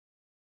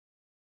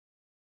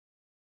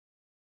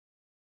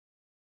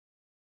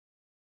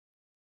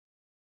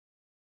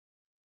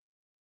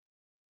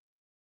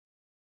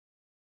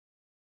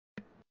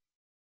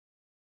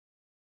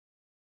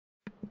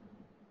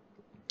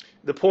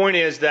 The point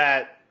is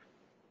that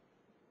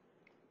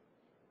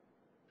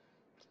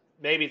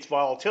maybe it's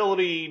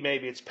volatility,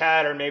 maybe it's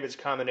pattern, maybe it's a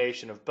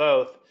combination of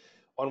both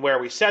on where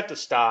we set the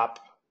stop,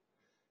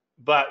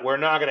 but we're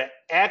not going to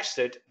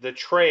exit the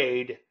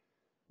trade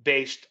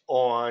based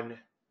on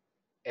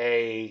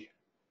a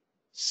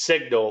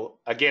signal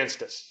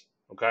against us,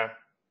 okay?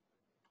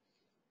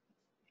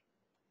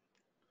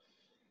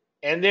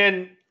 And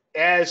then,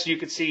 as you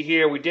can see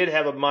here, we did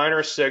have a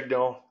minor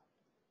signal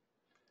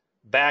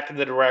back in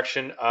the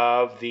direction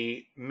of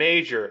the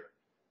major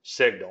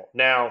signal.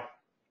 Now,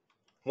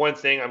 one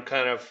thing I'm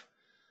kind of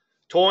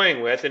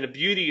toying with, and the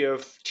beauty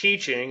of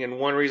teaching, and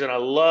one reason I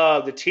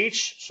love to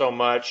teach so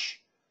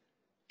much,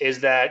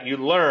 is that you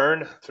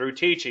learn through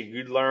teaching.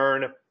 You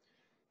learn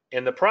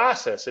in the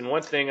process. And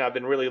one thing I've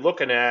been really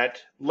looking at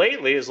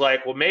lately is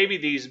like, well, maybe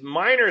these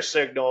minor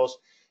signals,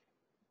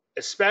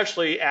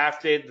 especially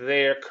after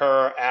they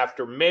occur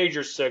after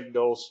major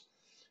signals,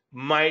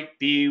 might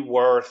be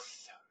worth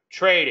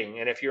trading.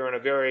 And if you're in a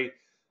very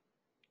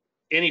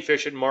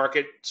inefficient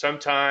market,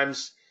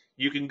 sometimes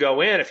you can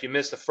go in. If you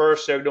miss the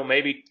first signal,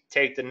 maybe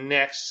take the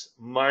next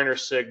minor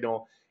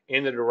signal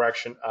in the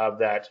direction of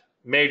that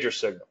major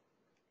signal.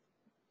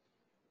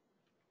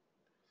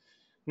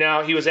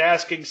 Now, he was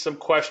asking some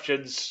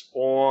questions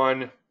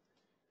on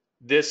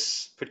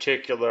this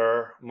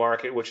particular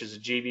market, which is a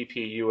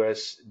GBP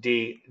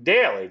USD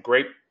daily.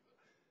 Great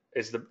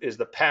is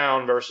the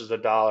pound versus the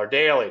dollar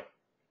daily.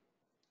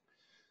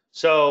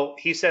 So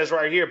he says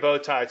right here, bow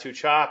tie too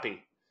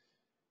choppy.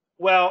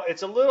 Well,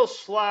 it's a little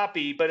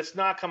sloppy, but it's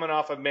not coming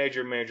off of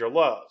major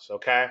lows,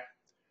 okay?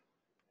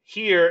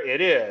 Here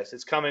it is.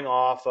 It's coming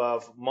off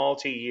of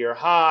multi-year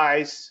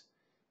highs,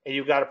 and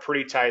you've got a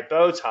pretty tight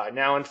bow tie.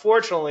 Now,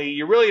 unfortunately,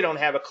 you really don't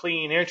have a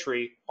clean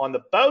entry on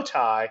the bow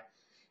tie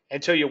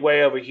until you're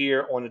way over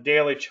here on the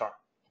daily chart,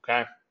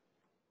 okay?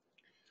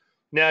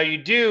 Now, you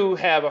do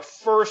have a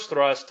first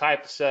thrust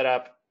type of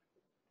setup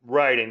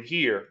right in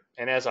here.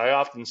 And as I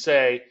often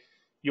say,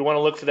 you want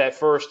to look for that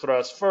first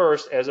thrust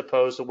first as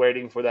opposed to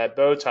waiting for that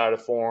bow tie to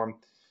form,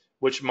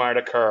 which might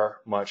occur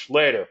much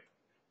later.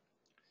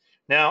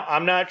 Now,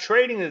 I'm not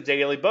trading the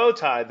daily bow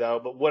tie,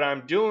 though, but what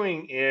I'm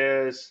doing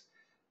is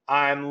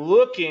I'm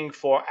looking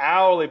for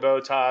hourly bow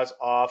ties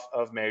off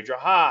of major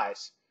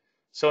highs.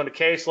 So in a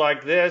case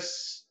like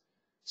this,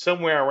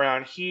 somewhere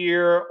around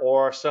here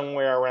or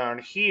somewhere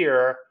around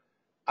here,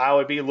 I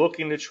would be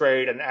looking to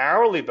trade an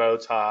hourly bow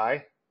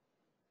tie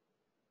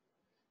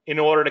in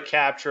order to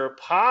capture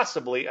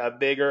possibly a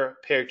bigger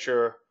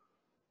picture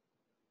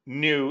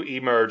new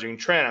emerging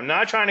trend. I'm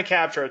not trying to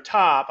capture a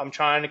top, I'm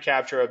trying to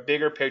capture a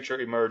bigger picture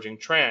emerging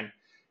trend.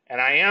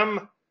 And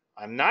I'm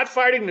not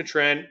fighting the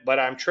trend, but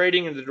I'm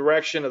trading in the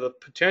direction of the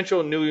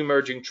potential new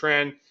emerging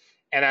trend,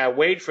 and I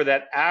wait for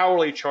that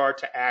hourly chart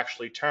to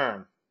actually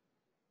turn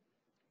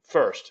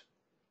first.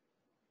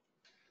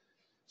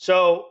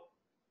 So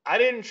I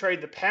didn't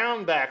trade the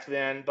pound back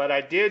then, but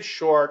I did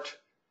short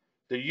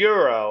the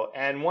euro,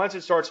 and once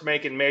it starts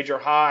making major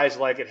highs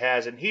like it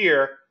has in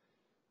here,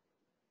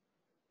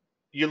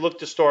 you look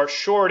to start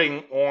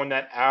shorting on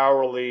that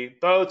hourly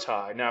bow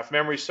tie. Now, if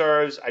memory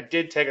serves, I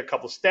did take a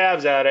couple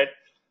stabs at it,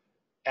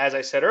 as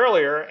I said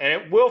earlier,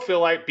 and it will feel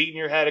like beating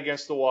your head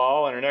against the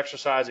wall and an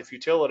exercise of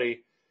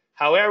futility.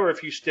 However,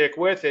 if you stick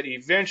with it,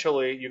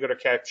 eventually you're going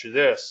to capture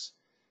this.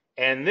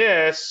 And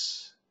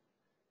this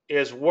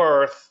is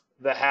worth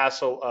the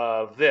hassle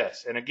of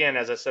this. And again,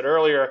 as I said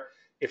earlier,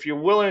 if you're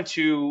willing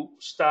to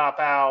stop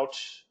out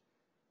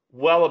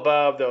well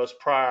above those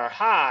prior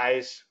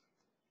highs,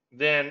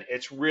 then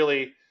it's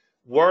really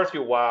worth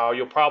your while.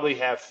 You'll probably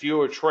have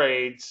fewer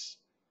trades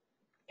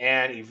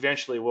and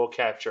eventually will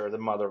capture the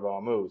mother of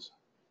all moves.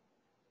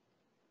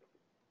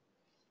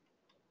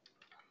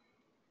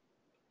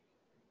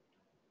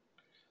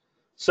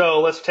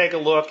 So let's take a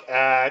look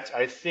at,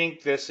 I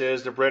think this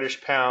is the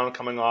British pound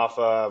coming off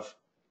of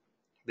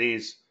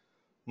these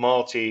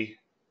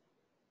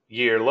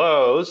multi-year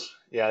lows.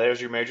 Yeah,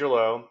 there's your major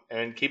low.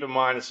 And keep in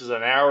mind, this is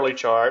an hourly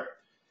chart.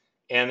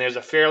 And there's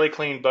a fairly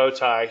clean bow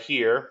tie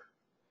here.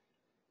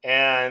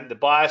 And the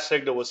buy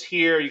signal was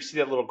here. You see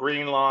that little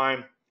green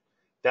line?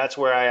 That's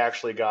where I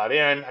actually got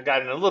in. I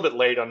got in a little bit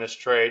late on this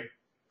trade.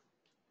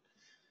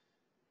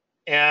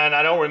 And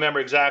I don't remember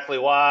exactly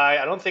why.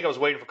 I don't think I was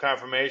waiting for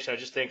confirmation. I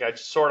just think I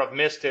just sort of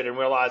missed it and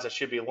realized I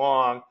should be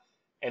long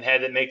and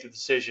had to make the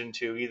decision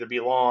to either be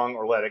long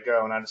or let it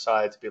go. And I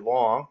decided to be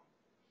long.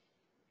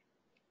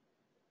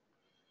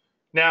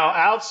 Now,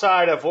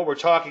 outside of what we're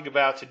talking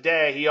about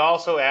today, he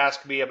also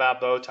asked me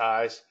about bow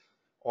ties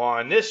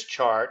on this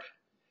chart.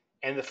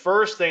 And the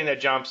first thing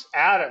that jumps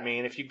out at me,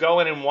 and if you go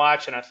in and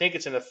watch, and I think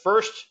it's in the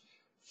first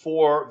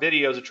 4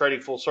 videos of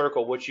Trading Full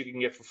Circle, which you can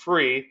get for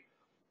free,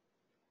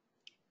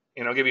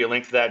 and I'll give you a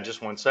link to that in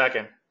just one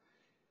second.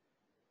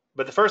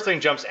 But the first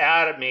thing jumps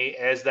out at me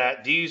is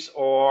that these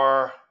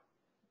are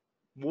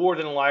more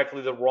than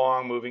likely the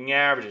wrong moving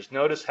averages.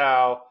 Notice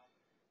how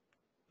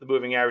the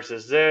moving average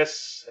does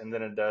this, and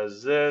then it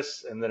does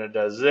this, and then it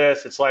does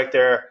this. It's like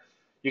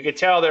you can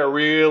tell they're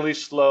really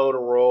slow to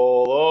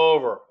roll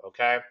over,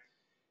 okay?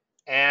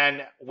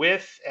 And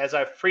as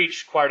I've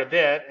preached quite a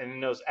bit in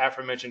those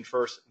aforementioned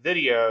first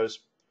videos,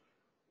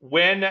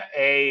 when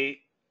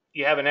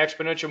you have an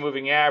exponential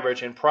moving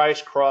average and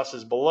price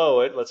crosses below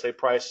it, let's say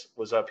price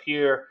was up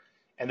here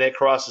and then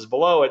crosses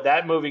below it,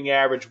 that moving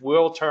average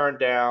will turn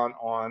down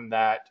on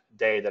that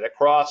day that it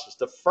crosses,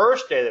 the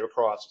first day that it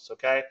crosses,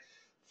 okay,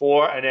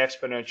 for an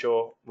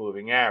exponential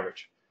moving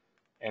average.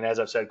 And as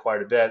I've said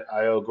quite a bit,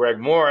 I owe Greg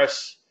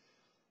Morris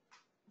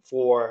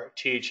for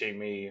teaching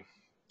me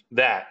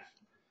that.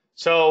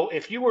 So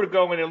if you were to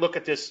go in and look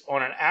at this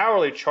on an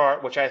hourly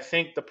chart, which I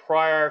think the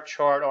prior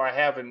chart, or I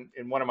have in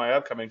one of my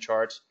upcoming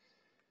charts,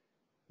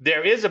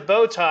 there is a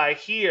bow tie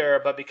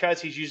here, but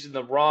because he's using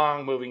the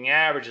wrong moving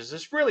averages,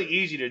 it's really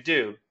easy to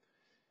do.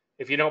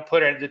 If you don't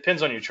put in, it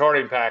depends on your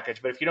charting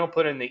package, but if you don't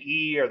put in the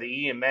E or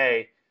the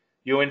EMA,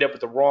 you end up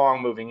with the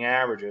wrong moving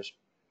averages.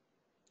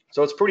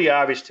 So it's pretty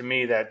obvious to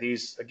me that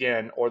these,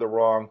 again, are the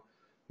wrong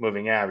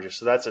moving averages.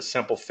 So that's a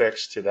simple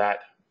fix to that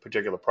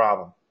particular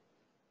problem.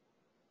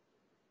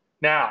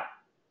 Now,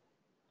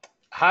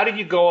 how do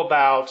you go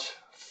about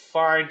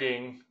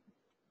finding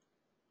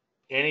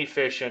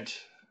inefficient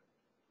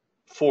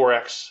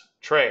Forex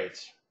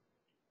trades?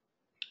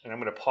 And I'm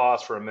going to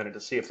pause for a minute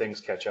to see if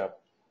things catch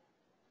up.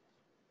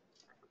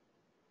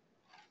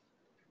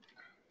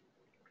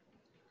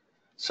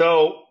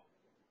 So,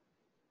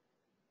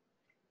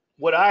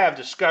 what I have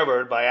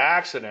discovered by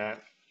accident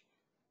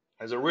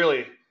is a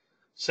really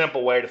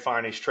simple way to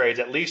find these trades,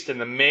 at least in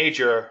the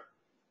major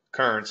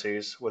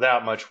currencies,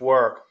 without much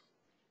work.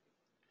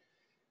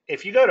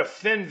 If you go to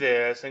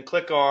FinViz and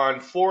click on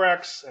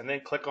Forex and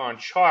then click on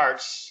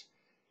Charts,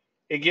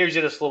 it gives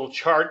you this little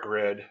chart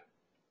grid.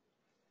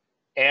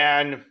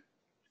 And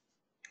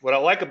what I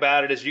like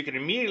about it is you can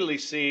immediately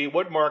see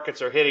what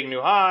markets are hitting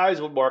new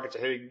highs, what markets are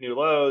hitting new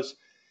lows,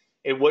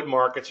 and what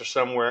markets are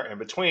somewhere in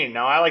between.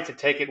 Now, I like to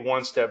take it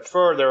one step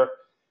further,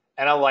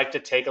 and I like to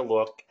take a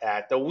look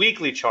at the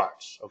weekly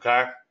charts,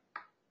 okay?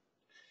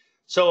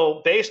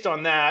 So based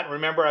on that,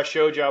 remember I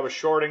showed you I was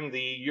shorting the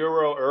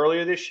euro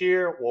earlier this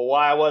year? Well,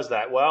 why was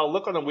that? Well,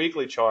 look on the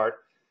weekly chart.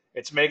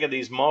 It's making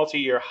these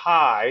multi-year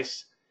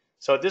highs.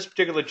 So at this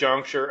particular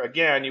juncture,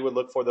 again, you would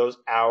look for those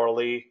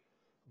hourly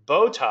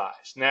bow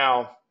ties.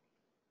 Now,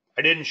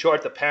 I didn't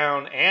short the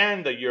pound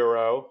and the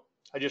euro.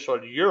 I just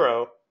shorted the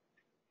euro.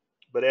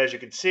 But as you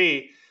can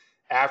see,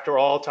 after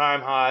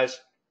all-time highs,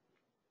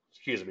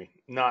 excuse me,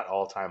 not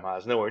all-time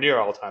highs, nowhere near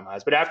all-time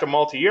highs, but after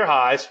multi-year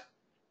highs,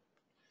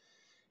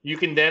 you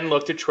can then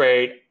look to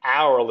trade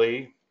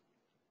hourly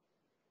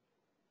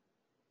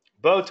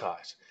bow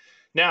ties.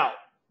 Now,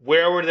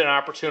 where would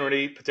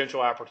an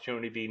potential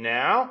opportunity be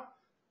now?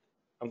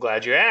 I'm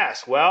glad you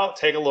asked. Well,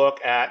 take a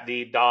look at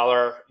the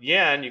dollar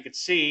yen. You can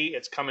see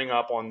it's coming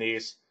up on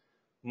these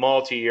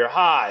multi-year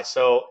highs.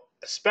 So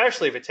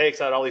especially if it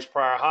takes out all these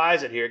prior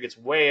highs at here, it gets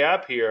way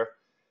up here,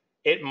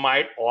 it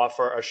might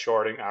offer a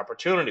shorting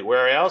opportunity.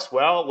 Where else?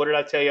 Well, what did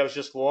I tell you I was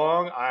just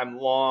long? I'm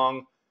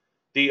long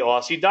the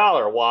Aussie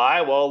dollar.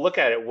 Why? Well, look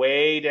at it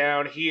way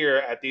down here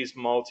at these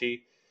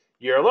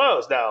multi-year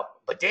lows. Now,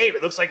 but Dave,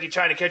 it looks like you're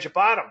trying to catch a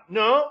bottom.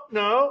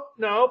 No,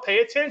 pay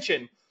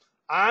attention.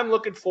 I'm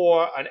looking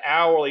for an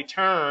hourly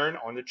turn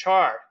on the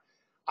chart.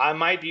 I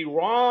might be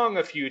wrong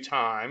a few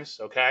times,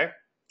 okay?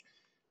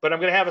 But I'm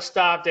going to have a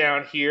stop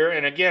down here.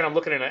 And again, I'm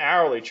looking at an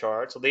hourly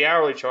chart. So the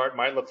hourly chart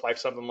might look like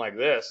something like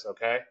this,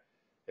 okay?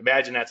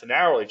 Imagine that's an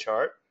hourly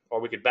chart. Or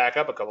we could back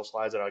up a couple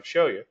slides that I'll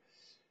show you.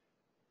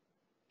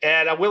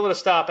 And I'm willing to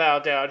stop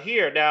out down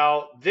here.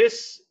 Now,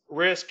 this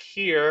risk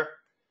here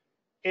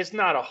is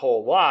not a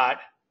whole lot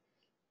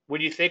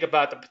when you think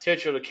about the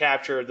potential to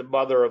capture the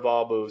mother of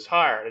all moves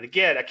higher. And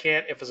again, I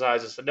can't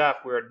emphasize this enough.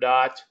 We're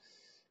not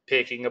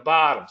picking a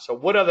bottom. So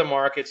what other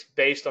markets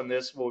based on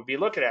this will we be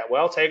looking at?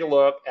 Well, take a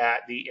look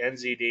at the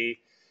NZD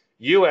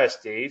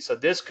USD. So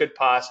this could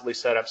possibly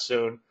set up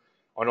soon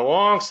on the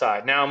long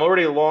side. Now, I'm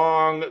already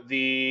long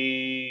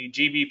the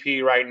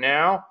GBP right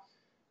now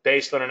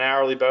based on an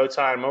hourly bow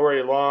tie. I'm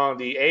already long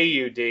the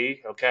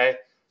AUD, okay?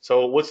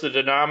 So what's the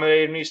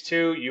denominator in these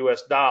two?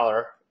 US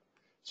dollar.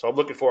 So I'm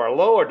looking for a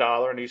lower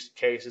dollar in these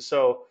cases.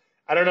 So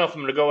I don't know if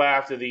I'm going to go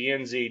after the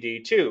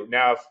NZD too.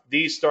 Now, if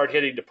these start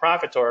hitting the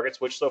profit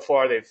targets, which so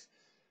far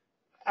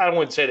I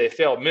wouldn't say they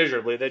failed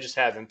miserably, they just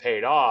haven't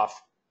paid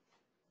off.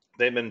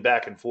 They've been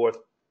back and forth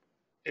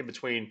in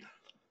between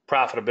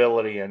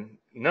profitability and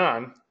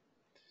none.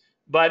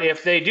 But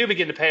if they do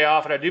begin to pay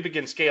off and I do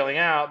begin scaling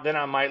out, then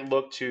I might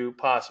look to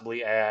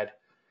possibly add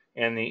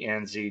and the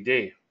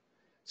NZD.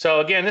 So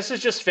again, this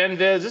is just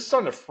FinViz. This is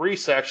on the free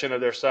section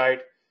of their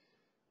site,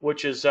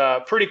 which is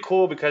pretty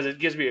cool because it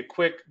gives me a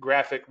quick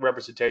graphic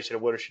representation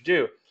of what it should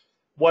do.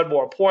 One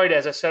more point,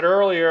 as I said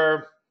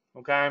earlier,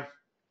 okay,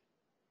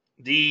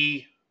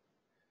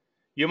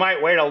 you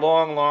might wait a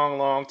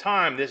long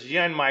time. This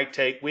yen might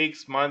take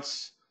weeks,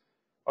 months,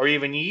 or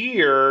even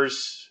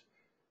years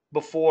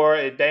before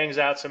it bangs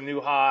out some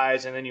new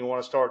highs, and then you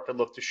want to start to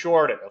look to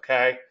short it,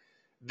 okay?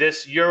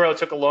 This euro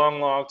took a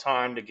long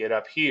time to get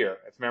up here.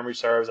 If memory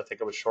serves, I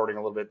think I was shorting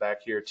a little bit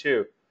back here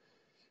too.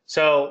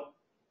 So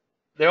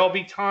there will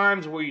be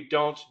times where you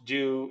don't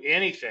do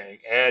anything.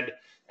 And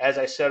as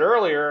I said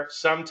earlier,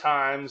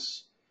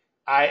 sometimes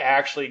I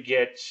actually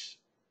get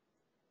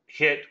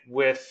hit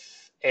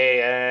with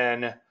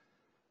a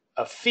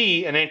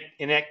fee, an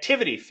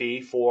inactivity fee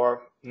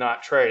for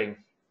not trading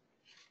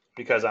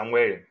because I'm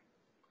waiting.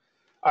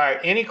 All right,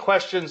 any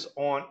questions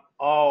on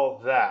all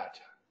that?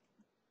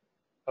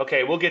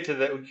 Okay, we'll get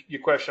to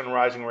your question on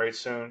rising rates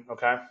soon,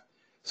 okay?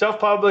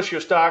 Self-publish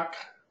your stock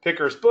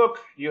picker's book.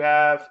 You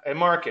have a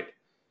market.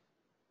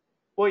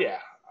 Well, yeah,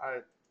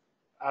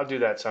 I'll do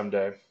that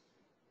someday.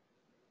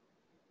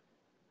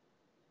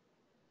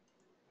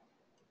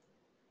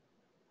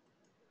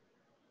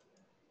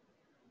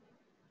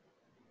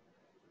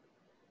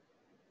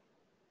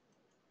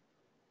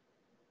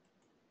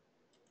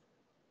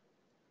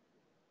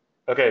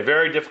 Okay,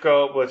 very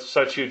difficult with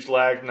such huge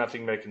lag,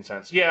 nothing making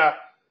sense. Yeah,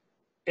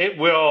 it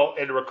will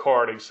in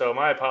recording, so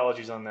my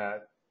apologies on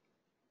that.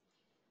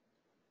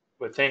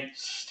 But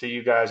thanks to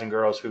you guys and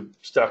girls who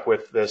stuck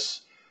with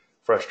this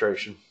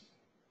frustration.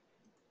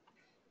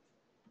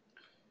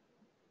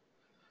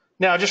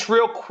 Now, just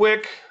real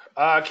quick,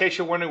 in case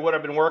you're wondering what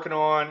I've been working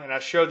on, and I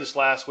showed this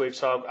last week,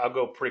 so I'll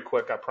go pretty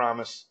quick, I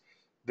promise,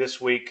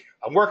 this week.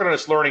 I'm working on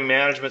this learning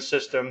management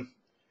system.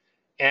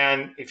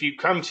 And if you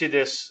come to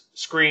this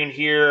screen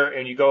here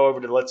and you go over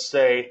to, let's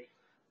say,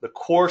 the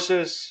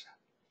courses,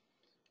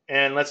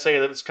 and let's say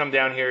let's come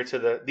down here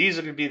to these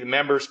are going to be the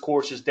members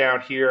courses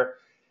down here.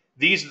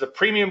 These are the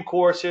premium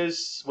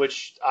courses,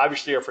 which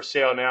obviously are for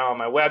sale now on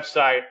my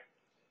website.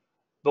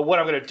 But what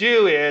I'm going to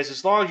do is,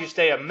 as long as you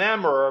stay a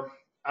member,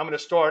 I'm going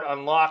to start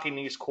unlocking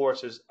these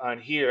courses on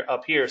here,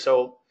 up here.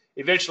 So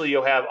eventually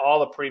you'll have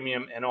all the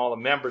premium and all the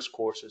members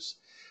courses.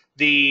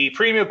 The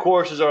premium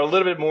courses are a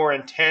little bit more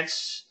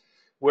intense,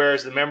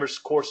 whereas the members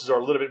courses are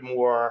a little bit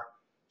more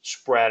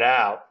spread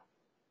out.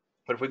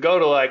 But if we go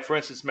to, like, for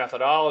instance,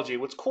 methodology,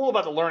 what's cool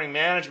about the learning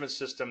management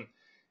system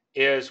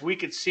is we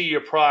could see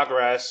your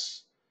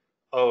progress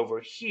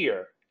over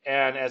here.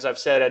 And as I've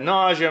said ad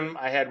nauseum,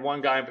 I had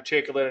one guy in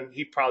particular, and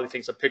he probably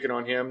thinks I'm picking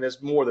on him.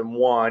 There's more than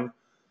one.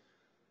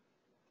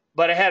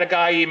 But I had a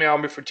guy email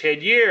me for 10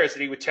 years,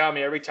 and he would tell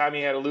me every time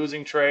he had a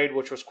losing trade,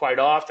 which was quite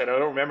often. I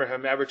don't remember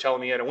him ever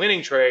telling me he had a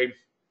winning trade.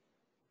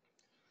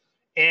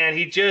 And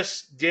he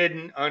just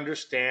didn't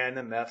understand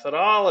the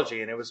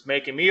methodology, and it was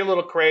making me a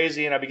little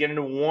crazy. And I began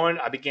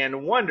to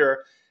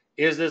wonder,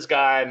 is this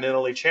guy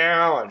mentally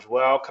challenged?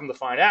 Well, come to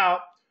find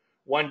out,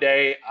 one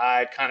day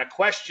I kind of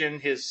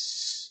questioned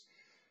his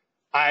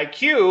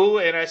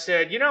IQ, and I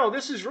said, you know,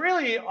 this is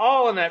really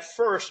all in that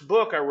first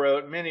book I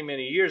wrote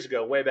many years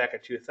ago, way back in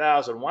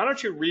 2000. Why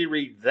don't you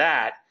reread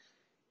that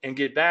and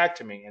get back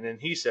to me? And then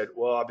he said,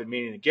 well, I've been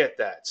meaning to get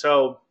that.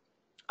 So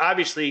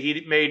obviously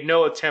he made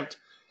no attempt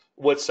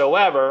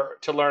whatsoever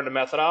to learn the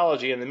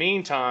methodology. In the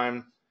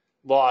meantime,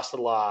 lost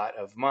a lot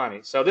of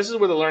money. So this is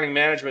where the learning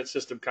management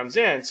system comes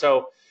in.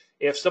 So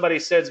if somebody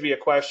sends me a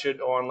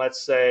question on,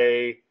 let's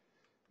say,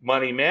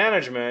 money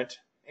management,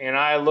 and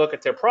I look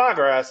at their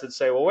progress and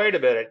say, well, wait a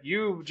minute,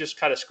 you just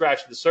kind of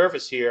scratched the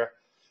surface here.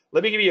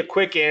 Let me give you a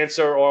quick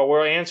answer, or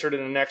we'll answer it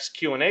in the next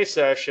Q&A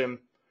session,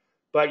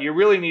 but you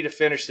really need to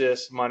finish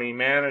this money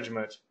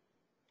management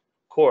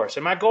course.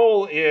 And my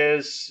goal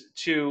is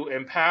to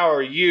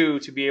empower you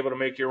to be able to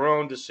make your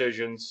own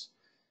decisions,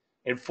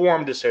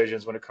 informed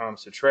decisions when it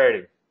comes to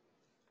trading.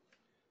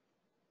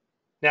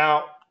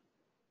 Now,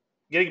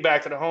 getting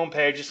back to the home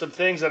page, just some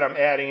things that I'm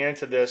adding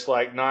into this,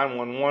 like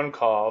 911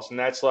 calls, and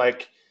that's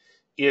like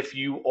if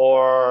you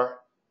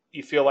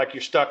feel like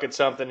you're stuck in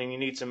something and you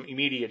need some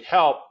immediate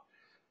help.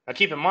 Now,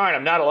 keep in mind,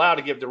 I'm not allowed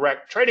to give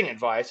direct trading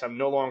advice. I'm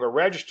no longer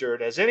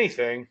registered as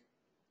anything.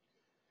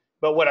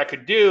 But what I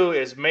could do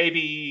is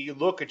maybe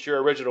look at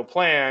your original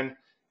plan,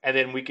 and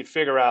then we could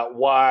figure out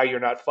why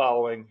you're not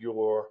following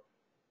your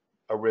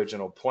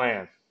original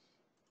plan.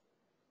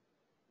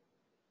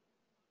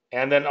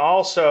 And then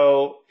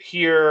also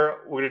here,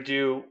 we're going to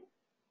do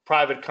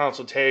private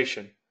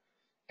consultation.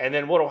 And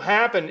then what will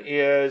happen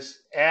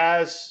is,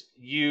 as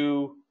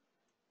you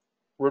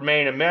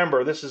remain a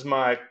member, this is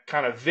my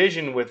kind of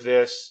vision with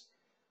this,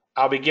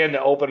 I'll begin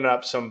to open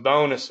up some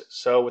bonuses.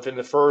 So within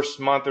the first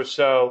month or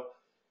so,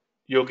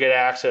 you'll get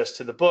access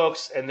to the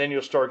books, and then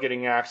you'll start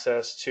getting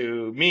access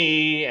to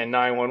me and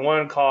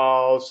 911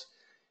 calls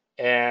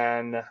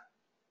and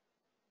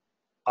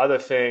other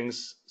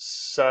things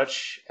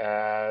such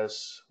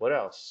as, what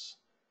else?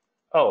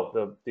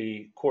 Oh,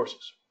 the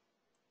courses.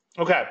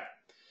 Okay.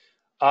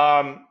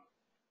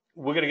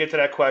 we're going to get to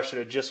that question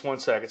in just 1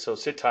 second, so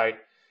sit tight.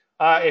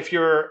 If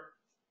you're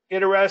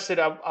interested,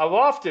 I'll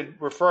often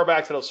refer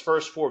back to those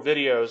first 4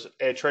 videos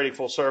at Trading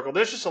Full Circle.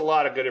 There's just a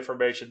lot of good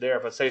information there,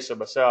 if I say so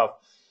myself.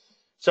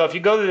 So if you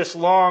go to this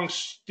long,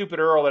 stupid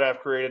URL that I've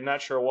created,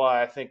 not sure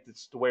why, I think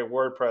it's the way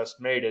WordPress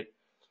made it,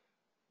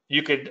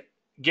 you could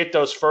get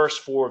those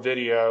first 4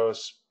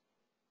 videos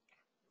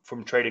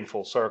from Trading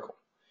Full Circle.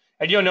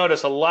 And you'll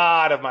notice a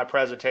lot of my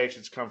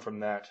presentations come from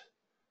that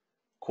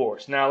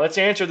course. Now let's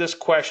answer this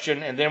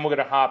question, and then we're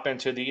going to hop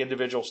into the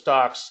individual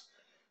stocks.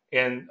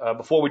 And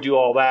before we do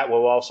all that,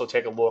 we'll also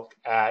take a look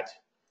at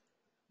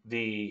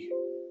the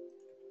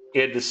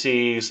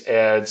indices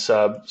and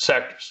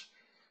subsectors.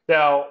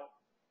 Now,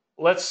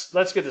 let's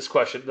get this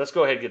question. Let's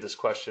go ahead and get this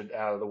question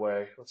out of the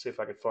way. Let's see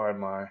if I can find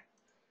my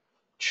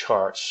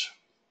charts.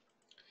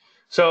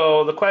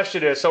 So the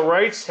question is: so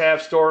rising rates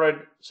have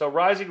started.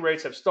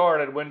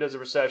 When does a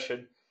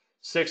recession?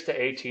 6 to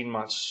 18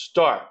 months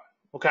start.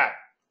 Okay.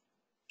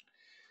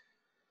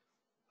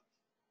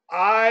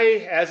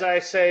 As I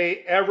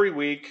say every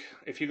week,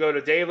 if you go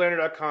to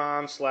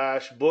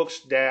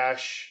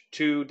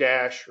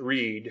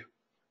davelandry.com/books-to-read,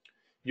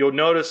 you'll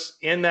notice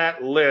in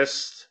that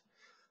list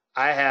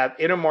I have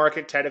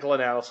Intermarket Technical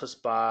Analysis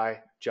by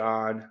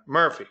John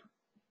Murphy.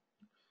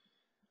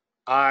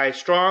 I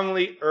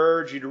strongly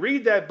urge you to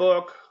read that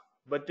book,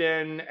 but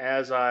then,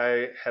 as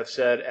I have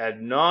said ad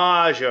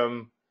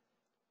nauseum,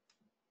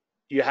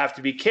 you have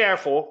to be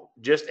careful,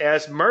 just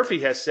as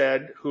Murphy has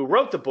said, who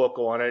wrote the book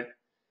on it,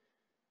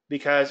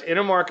 because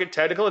intermarket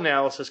technical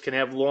analysis can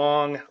have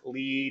long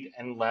lead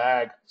and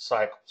lag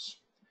cycles.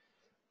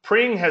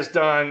 Pring has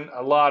done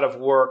a lot of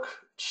work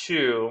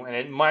too, and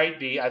it might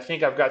be, I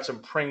think I've got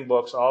some Pring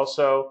books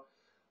also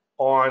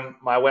on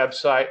my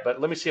website, but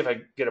let me see if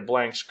I get a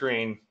blank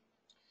screen.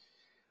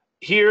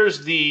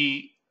 Here's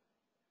the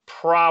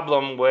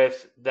problem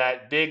with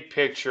that big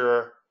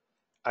picture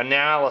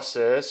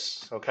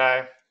analysis,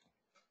 okay?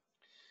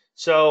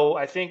 So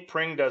I think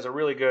Pring does a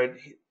really good,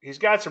 he's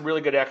got some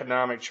really good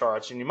economic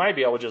charts, and you might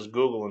be able to just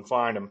Google and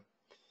find them.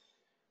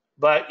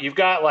 But you've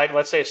got, like,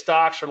 let's say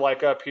stocks are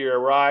like up here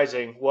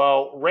rising.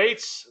 Well,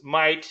 rates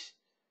might,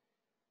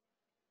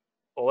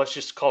 well, let's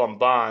just call them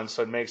bonds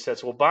so it makes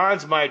sense. Well,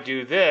 bonds might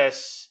do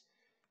this,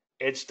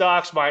 and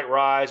stocks might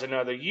rise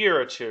another year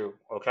or two,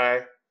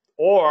 okay?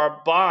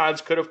 Or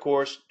bonds could, of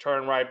course,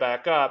 turn right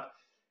back up,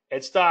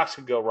 and stocks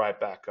could go right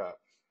back up.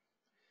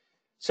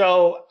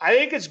 So I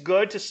think it's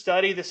good to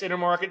study this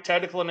intermarket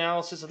technical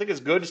analysis. I think it's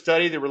good to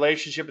study the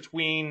relationship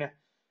between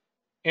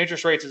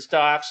interest rates and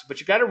stocks, but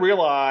you got to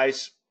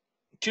realize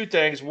 2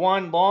 things.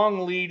 1,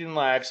 long lead and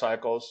lag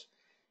cycles.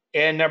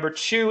 And number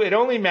 2, it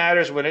only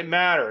matters when it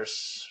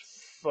matters.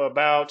 For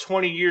about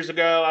 20 years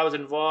ago, I was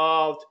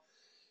involved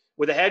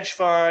with a hedge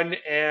fund,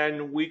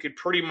 and we could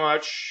pretty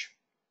much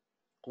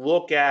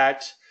look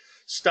at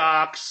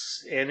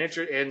stocks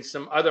and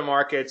some other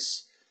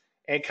markets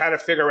and kind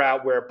of figure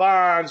out where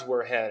bonds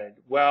were headed.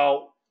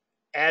 Well,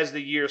 as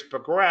the years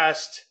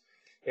progressed,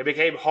 it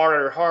became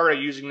harder and harder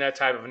using that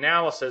type of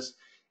analysis.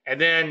 And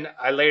then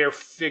I later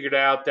figured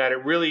out that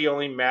it really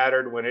only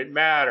mattered when it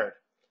mattered.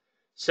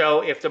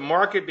 So if the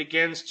market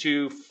begins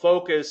to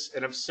focus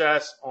and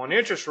obsess on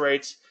interest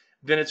rates,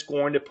 then it's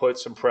going to put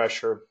some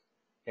pressure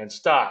in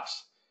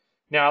stocks.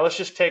 Now, let's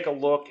just take a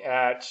look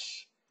at,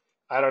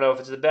 I don't know if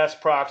it's the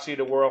best proxy in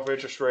the world for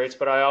interest rates,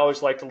 but I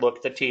always like to look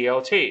at the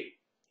TLT.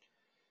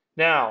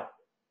 Now,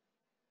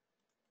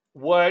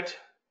 what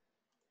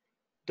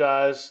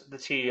does the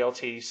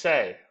TLT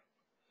say?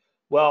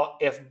 Well,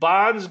 if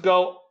bonds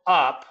go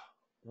up,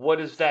 what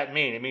does that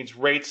mean? It means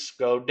rates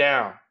go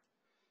down.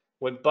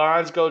 When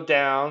bonds go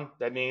down,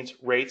 that means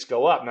rates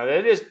go up. Now,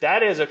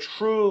 that is a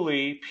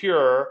truly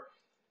pure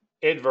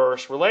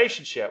inverse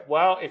relationship.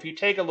 Well, if you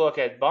take a look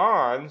at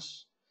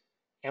bonds,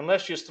 and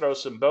let's just throw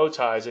some bow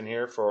ties in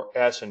here for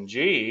S and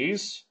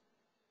Gs.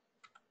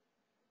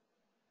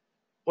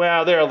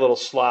 Well, they're a little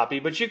sloppy,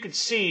 but you can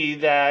see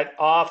that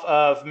off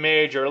of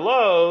major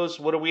lows,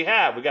 what do we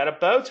have? We got a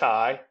bow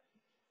tie.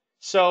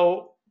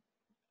 So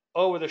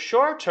over the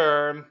short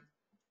term,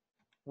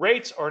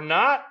 rates are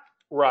not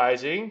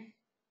rising.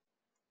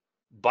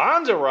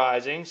 Bonds are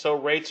rising, so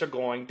rates are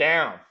going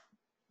down,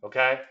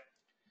 okay?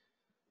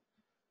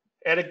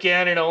 And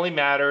again, it only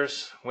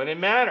matters when it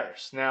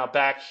matters. Now,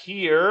 back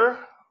here,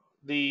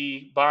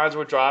 the bonds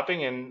were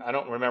dropping, and I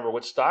don't remember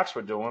what stocks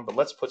were doing, but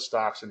let's put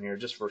stocks in here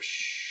just for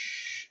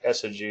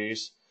S and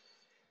Gs.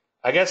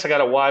 I guess I got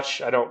to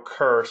watch, I don't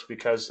curse,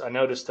 because I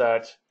noticed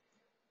that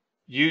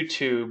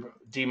YouTube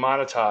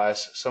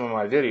demonetized some of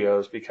my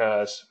videos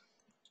because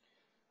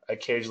I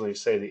occasionally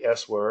say the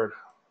S word.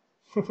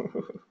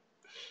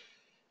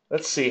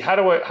 Let's see, how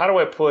do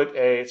I put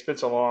it's been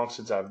so long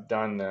since I've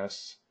done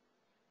this.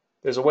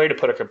 There's a way to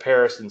put a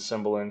comparison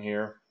symbol in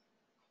here.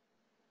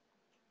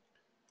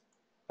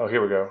 Oh,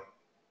 here we go.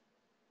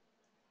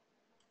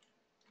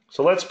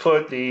 So let's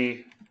put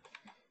the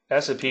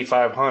S&P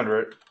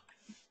 500.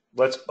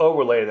 Let's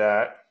overlay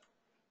that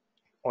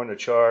on the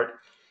chart.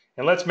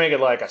 And let's make it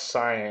like a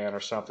cyan or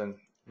something.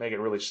 Make it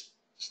really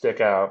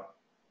stick out.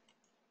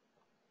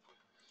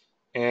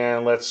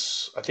 And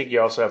I think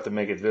you also have to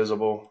make it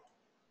visible,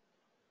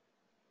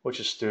 which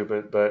is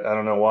stupid, but I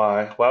don't know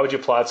why. Why would you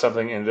plot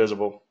something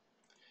invisible?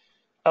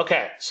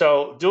 Okay,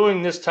 so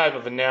doing this type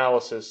of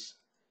analysis,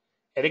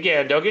 and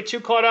again, don't get too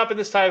caught up in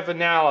this type of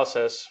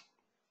analysis,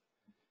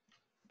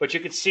 but you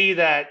can see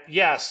that,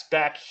 yes,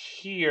 back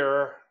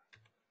here,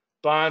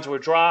 bonds were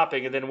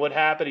dropping, and then what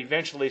happened?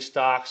 Eventually,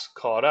 stocks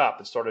caught up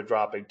and started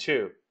dropping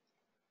too.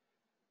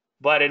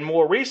 But in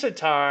more recent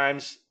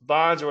times,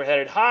 bonds were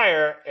headed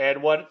higher,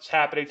 and what's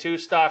happening too?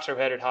 Stocks are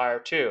headed higher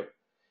too.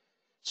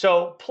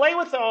 So play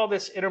with all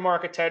this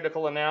intermarket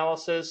technical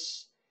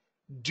analysis.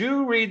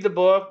 Do read the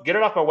book. Get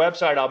it off my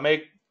website. I'll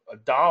make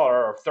 $1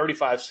 or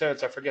 35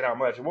 cents. I forget how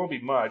much. It won't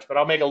be much, but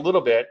I'll make a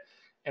little bit,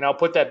 and I'll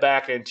put that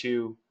back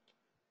into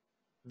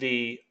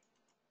the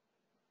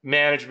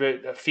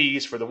management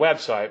fees for the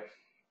website.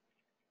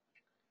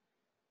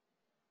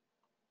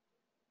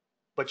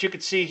 But you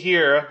can see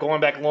here,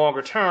 going back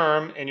longer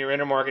term in your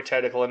intermarket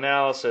technical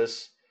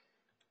analysis,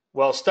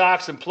 well,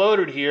 stocks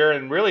imploded here,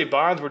 and really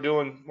bonds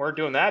weren't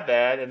doing that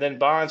bad, and then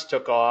bonds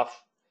took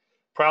off,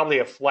 probably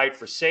a flight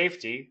for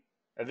safety,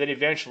 and then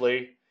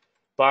eventually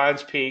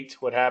bonds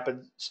peaked. What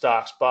happened?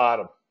 Stocks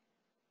bottom.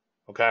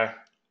 Okay?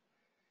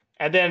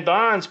 And then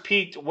bonds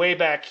peaked way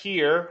back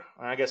here.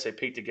 I guess they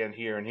peaked again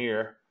here and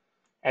here.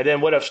 And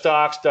then what have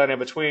stocks done in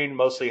between?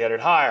 Mostly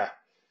headed higher.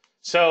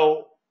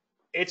 So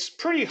it's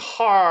pretty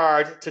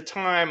hard to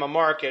time a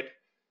market,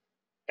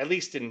 at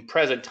least in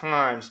present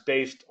times,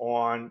 based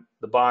on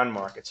the bond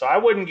market. So I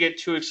wouldn't get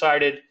too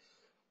excited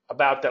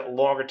about that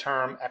longer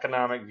term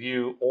economic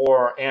view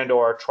or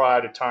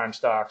try to time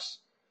stocks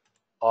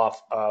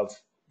off of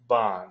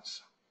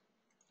bonds.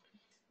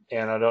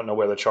 And I don't know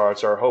where the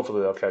charts are.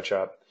 Hopefully they'll catch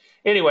up.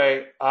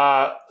 Anyway,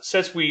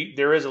 since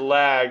there is a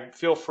lag,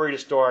 feel free to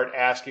start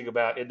asking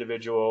about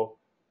individual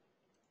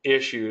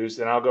issues,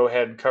 and I'll go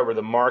ahead and cover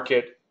the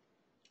market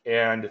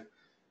and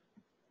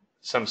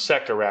some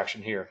sector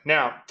action here.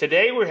 Now,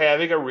 today we're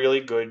having a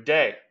really good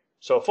day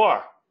so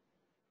far.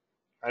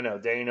 I know,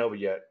 day ain't over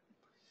yet.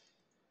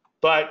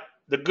 But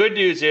the good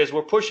news is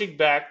we're pushing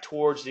back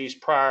towards these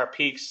prior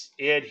peaks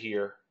in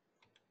here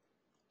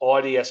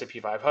on the S&P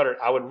 500.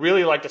 I would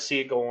really like to see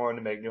it go on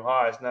to make new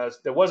highs. Now,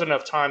 there wasn't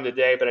enough time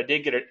today, but I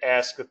did get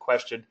asked a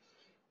question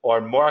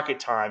on market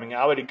timing.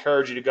 I would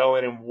encourage you to go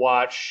in and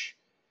watch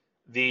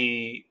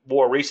the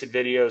more recent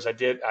videos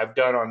I've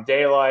done on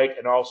daylight,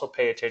 and also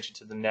pay attention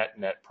to the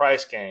net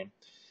price game.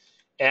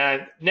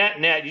 And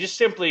net, you just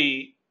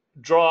simply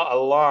draw a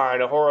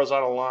line, a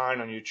horizontal line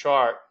on your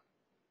chart.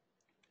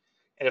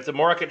 And if the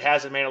market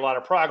hasn't made a lot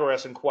of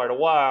progress in quite a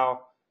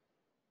while,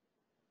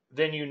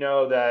 then you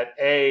know that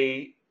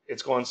A,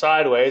 it's going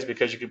sideways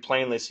because you can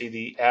plainly see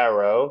the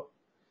arrow,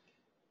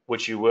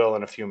 which you will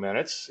in a few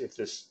minutes if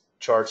this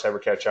charts ever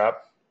catch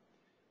up.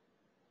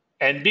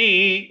 And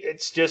B,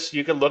 it's just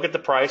you can look at the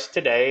price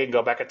today and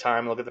go back in time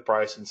and look at the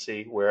price and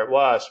see where it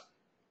was.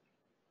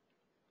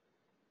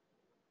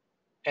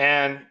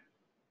 And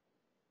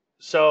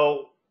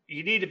so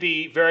you need to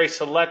be very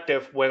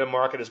selective when the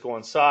market is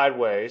going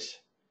sideways.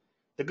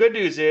 The good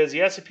news is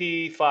the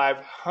S&P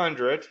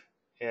 500,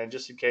 and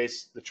just in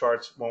case the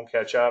charts won't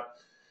catch up,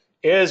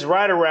 is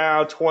right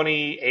around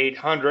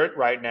 2,800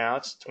 right now.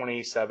 It's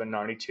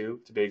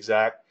 2,792 to be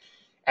exact.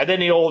 And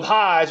then the old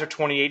highs are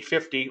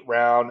 2,850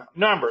 round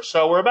numbers.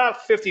 So we're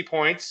about 50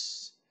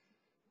 points,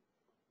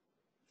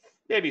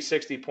 maybe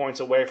 60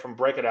 points away from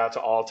breaking out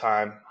to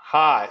all-time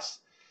highs.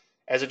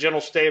 As a general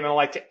statement, I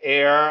like to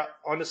err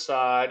on the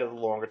side of the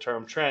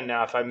longer-term trend.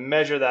 Now, if I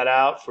measure that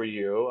out for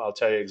you, I'll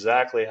tell you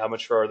exactly how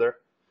much further.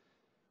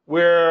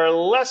 We're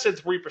less than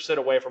 3%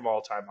 away from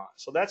all-time highs.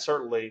 So that's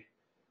certainly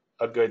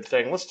a good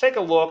thing. Let's take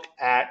a look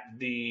at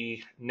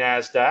the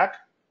NASDAQ.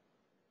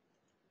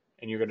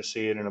 And you're going to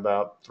see it in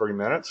about 3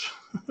 minutes.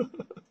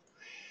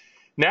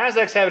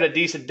 NASDAQ's having a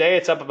decent day.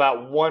 It's up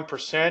about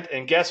 1%.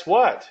 And guess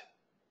what?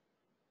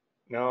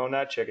 No,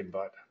 not chicken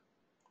butt.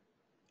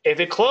 If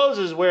it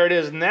closes where it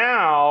is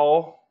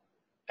now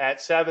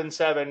at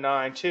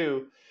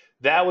 7792,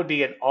 that would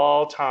be an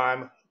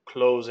all-time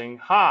closing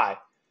high.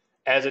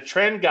 As a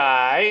trend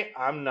guy,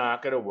 I'm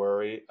not going to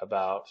worry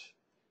about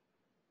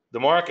the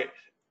market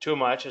too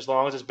much as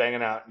long as it's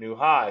banging out new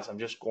highs. I'm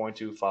just going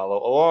to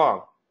follow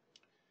along.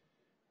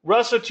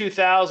 Russell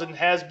 2000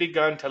 has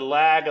begun to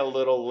lag a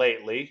little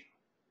lately.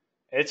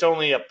 It's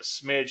only up a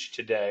smidge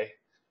today.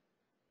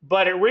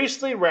 But it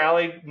recently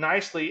rallied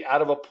nicely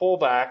out of a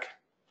pullback,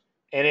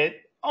 and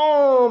it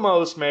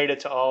almost made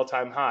it to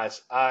all-time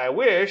highs. I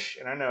wish,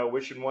 and I know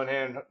wish in one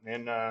hand,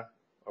 and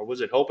or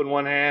was it hope in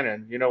one hand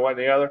and you know what in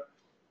the other?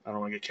 I don't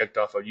want to get kicked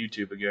off of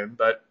YouTube again,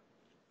 but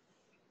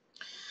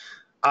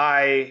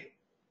I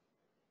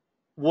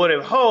would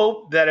have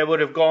hoped that it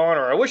would have gone,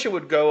 or I wish it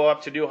would go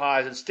up to new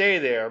highs and stay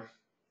there.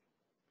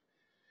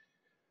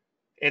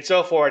 And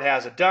so far, it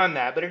hasn't done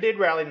that, but it did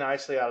rally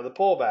nicely out of the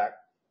pullback.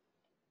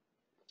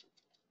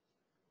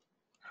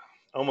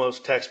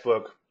 Almost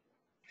textbook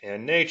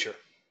in nature.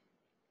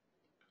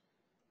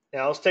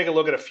 Now, let's take a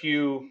look at a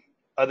few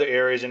other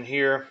areas in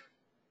here.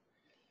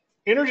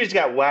 Energy's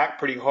got whacked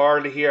pretty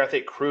hard here. I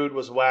think crude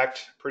was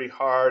whacked pretty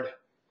hard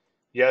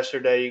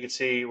yesterday. You can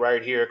see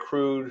right here,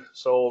 crude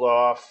sold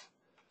off.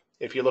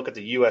 If you look at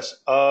the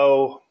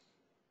USO,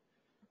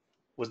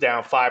 was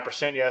down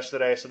 5%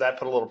 yesterday, so that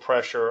put a little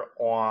pressure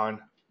on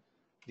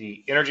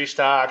the energy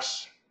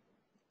stocks.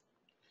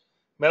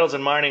 Metals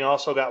and mining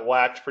also got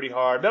whacked pretty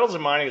hard. Metals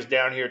and mining is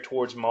down here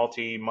towards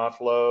multi-month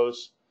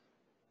lows.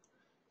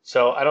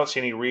 So I don't see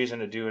any reason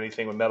to do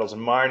anything with metals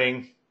and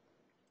mining.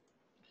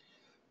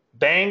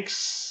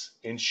 Banks,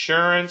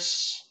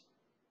 insurance,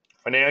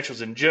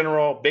 financials in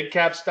general, big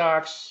cap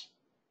stocks,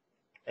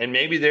 and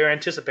maybe they're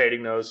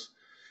anticipating those.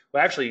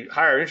 Well, actually,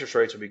 higher interest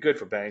rates would be good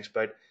for banks,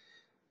 but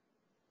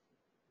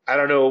I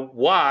don't know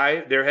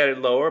why they're headed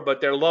lower, but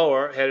they're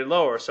headed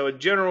lower. So in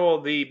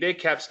general, the big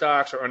cap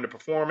stocks are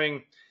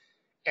underperforming.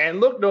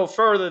 And look no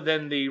further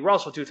than the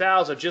Russell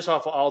 2000 just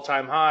off of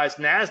all-time highs.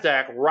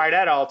 NASDAQ right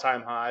at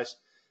all-time highs,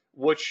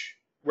 which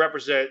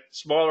represent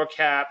smaller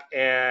cap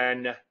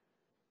and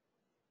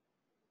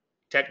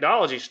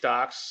technology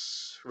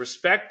stocks,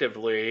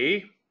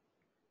 respectively.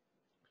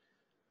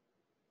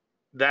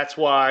 That's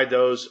why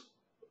those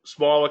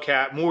smaller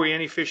cap, more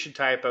inefficient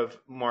type of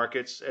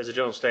markets, as a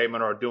general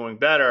statement, are doing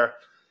better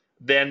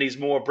than these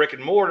more brick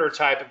and mortar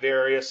type of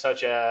areas,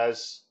 such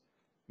as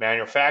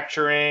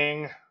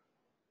manufacturing,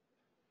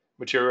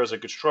 materials and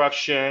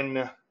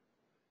construction,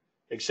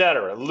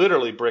 etc.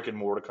 Literally brick and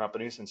mortar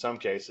companies in some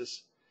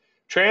cases.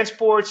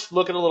 Transports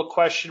looking a little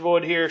questionable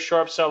in here.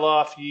 Sharp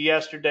sell-off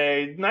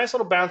yesterday. Nice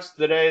little bounce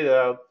today,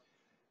 though.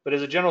 But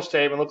as a general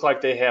statement, look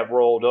like they have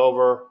rolled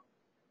over.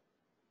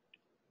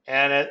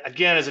 And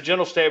again, as a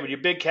general statement, your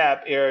big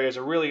cap areas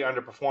are really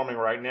underperforming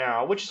right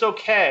now, which is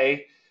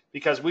okay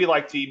because we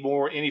like the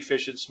more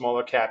inefficient,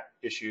 smaller cap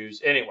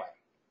issues anyway.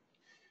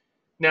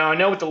 Now, I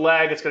know with the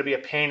lag, it's going to be a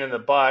pain in the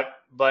butt,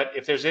 but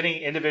if there's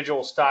any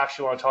individual stocks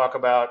you want to talk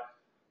about,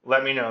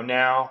 let me know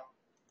now,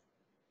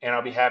 and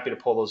I'll be happy to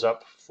pull those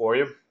up for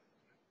you.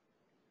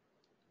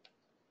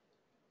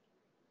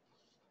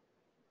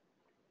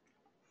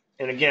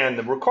 And again,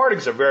 the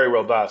recordings are very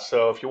robust,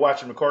 so if you're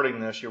watching recording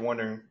this,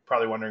 you're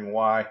probably wondering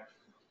why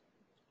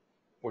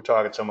we're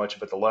talking so much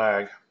about the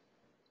lag.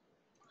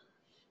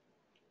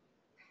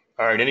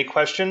 All right, any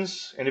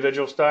questions,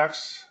 individual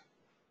stocks?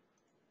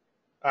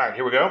 All right,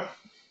 here we go.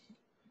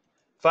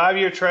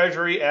 5-year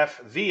Treasury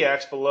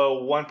FVX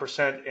below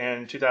 1%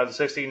 in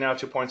 2016, now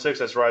 2.6.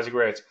 That's rising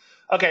rates.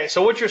 Okay,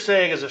 so what you're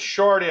saying is a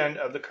short end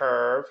of the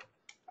curve.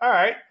 All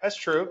right, that's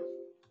true.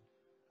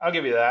 I'll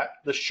give you that.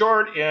 The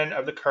short end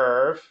of the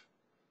curve.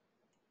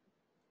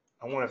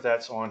 I wonder if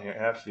that's on here.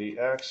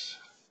 FVX.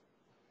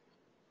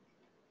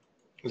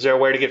 Is there a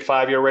way to get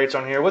 5-year rates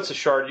on here? What's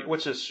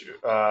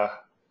the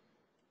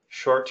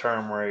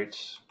short-term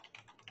rates?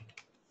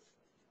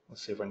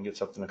 Let's see if I can get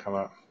something to come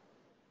up.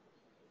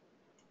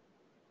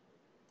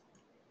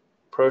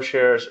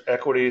 ProShares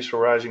equities for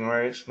rising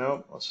rates.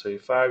 Nope. Let's see.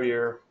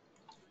 5-year.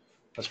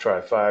 Let's try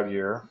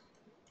 5-year.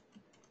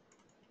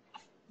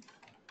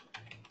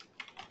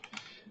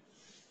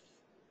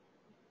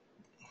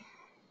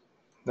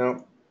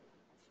 Nope.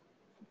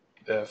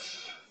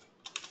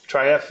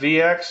 Try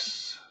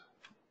FVX.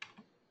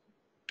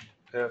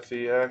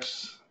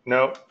 FVX.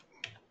 Nope.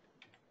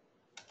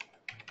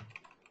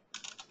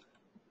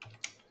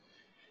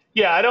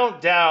 Yeah, I don't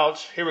doubt.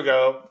 Here we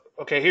go.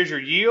 Okay, here's your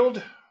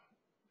yield.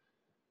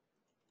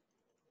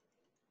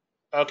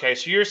 Okay,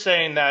 so you're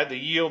saying that the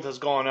yield has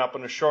gone up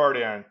on the short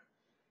end.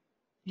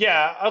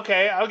 Yeah,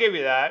 okay, I'll give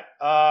you that.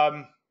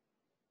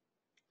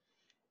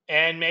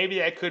 And maybe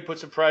that could put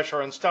some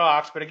pressure on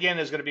stocks, but again,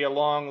 there's going to be a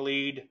long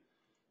lead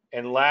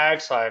and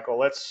lag cycle.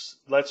 Let's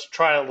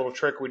try a little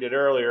trick we did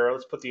earlier.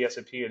 Let's put the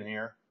S&P in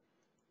here.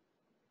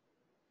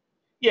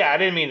 Yeah, I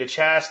didn't mean to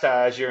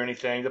chastise you or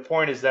anything. The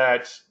point is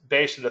that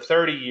based on the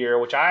 30-year,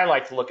 which I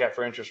like to look at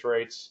for interest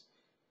rates,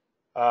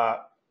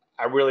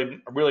 I'm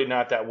really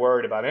not that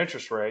worried about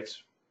interest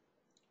rates.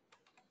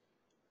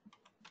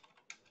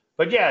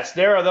 But yes,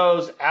 there are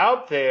those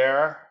out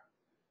there.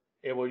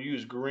 It will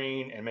use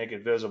green and make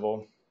it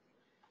visible.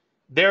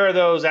 There are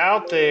those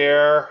out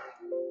there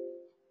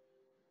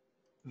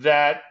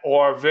that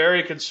are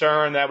very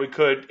concerned that we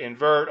could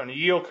invert on the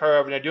yield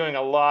curve, and they're doing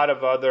a lot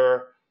of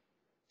other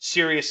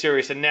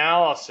serious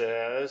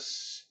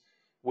analysis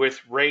with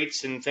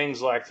rates and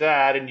things like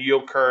that, and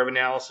yield curve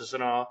analysis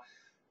and all.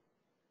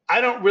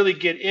 I don't really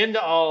get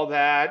into all of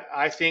that.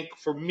 I think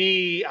for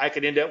me, I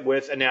could end up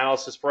with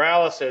analysis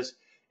paralysis.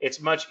 It's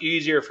much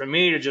easier for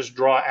me to just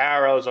draw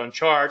arrows on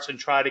charts and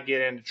try to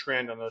get into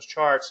trend on those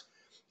charts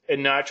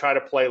and not try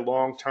to play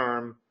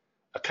long-term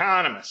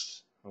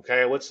economists.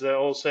 Okay, what's the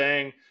old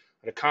saying?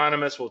 An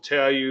economist will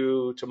tell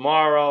you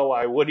tomorrow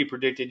why what he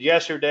predicted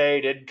yesterday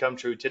didn't come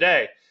true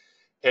today.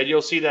 And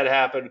you'll see that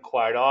happen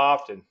quite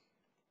often.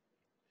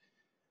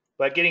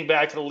 But getting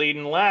back to the lead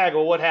and lag,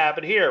 well, what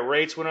happened here?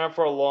 Rates went up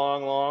for a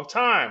long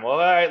time. Well, all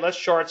right, let's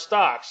short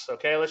stocks.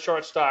 Okay, let's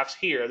short stocks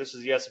here. This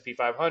is the S&P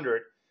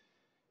 500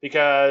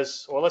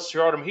 because, well, let's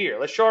short them here.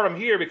 Let's short them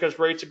here because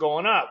rates are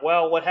going up.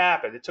 Well, what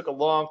happened? It took a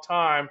long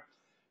time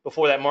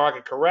before that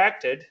market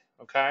corrected.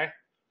 Okay,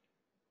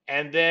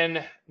 and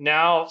then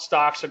now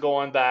stocks are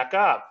going back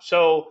up.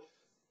 So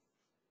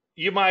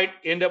you might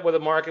end up with a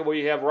market where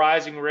you have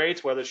rising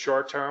rates, whether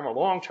short term or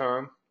long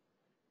term,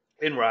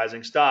 in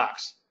rising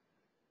stocks.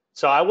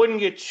 So I wouldn't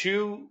get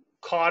too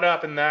caught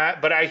up in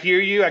that, but I hear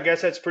you. I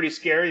guess that's pretty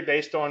scary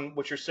based on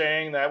what you're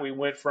saying, that we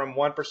went from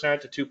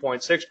 1% to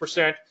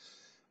 2.6%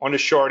 on the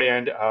short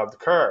end of the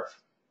curve.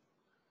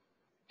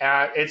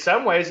 In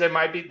some ways, that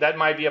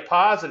might be a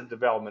positive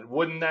development.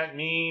 Wouldn't that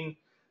mean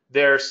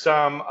there's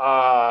some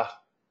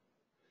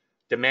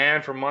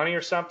demand for money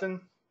or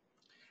something?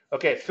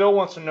 Okay, Phil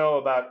wants to know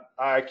about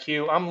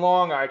IQ. I'm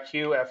long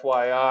IQ,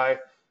 FYI,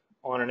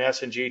 on an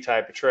S&G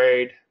type of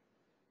trade.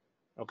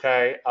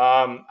 Okay,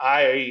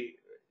 I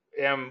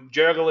am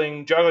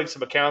juggling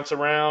some accounts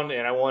around,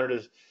 and I wanted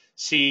to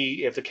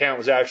see if the account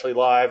was actually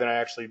live, and I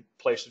actually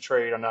placed a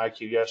trade on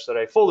IQ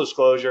yesterday. Full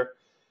disclosure.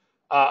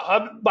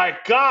 My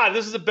God,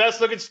 this is the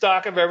best looking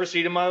stock I've ever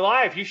seen in my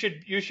life. You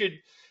should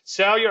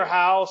sell your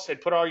house and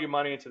put all your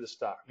money into the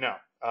stock. No,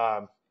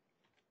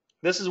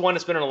 this is one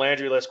that's been on the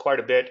Landry list quite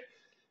a bit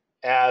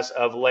as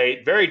of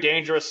late. Very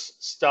dangerous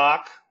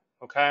stock.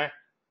 Okay,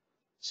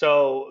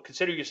 so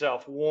consider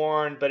yourself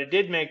warned. But it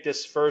did make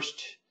this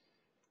first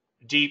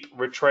deep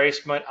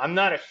retracement. I'm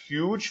not a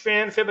huge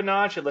fan of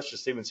Fibonacci. Let's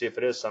just even see if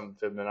it is some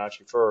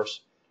Fibonacci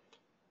first.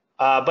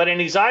 But in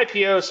these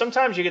IPOs,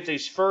 sometimes you get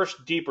these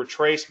first deep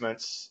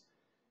retracements,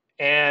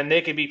 and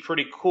they can be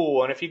pretty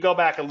cool. And if you go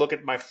back and look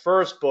at my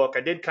first book,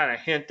 I did kind of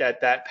hint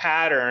at that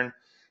pattern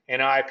in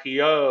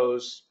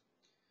IPOs,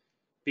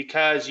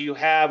 because you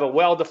have a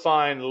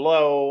well-defined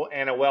low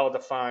and a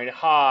well-defined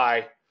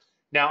high.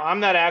 Now, I'm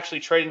not actually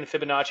trading the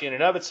Fibonacci in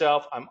and of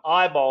itself. I'm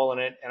eyeballing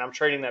it, and I'm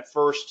trading that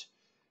first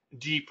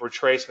deep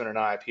retracement in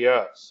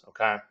IPOs,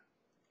 okay?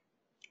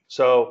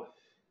 So,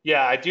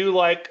 yeah, I do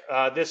like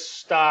this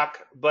stock,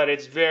 but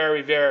it's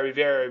very, very,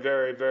 very,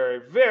 very, very,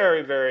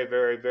 very, very,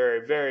 very,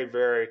 very, very,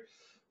 very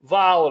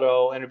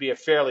volatile, and it'd be a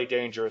fairly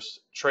dangerous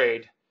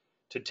trade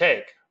to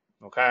take,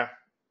 okay?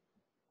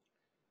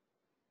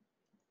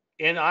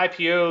 In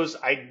IPOs,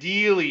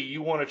 ideally,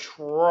 you want to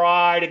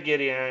try to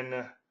get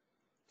in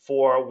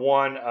for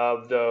one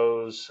of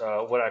those,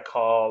 what I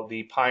call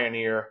the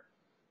pioneer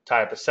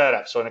type of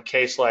setup. So in a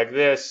case like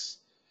this,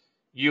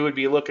 you would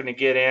be looking to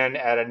get in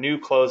at a new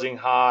closing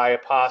high,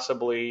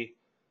 possibly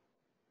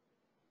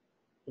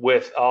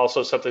with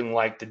also something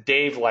like the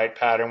Dave Light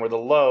pattern, where the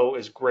low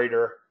is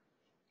greater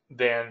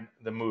than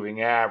the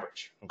moving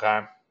average,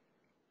 okay?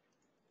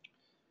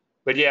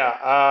 But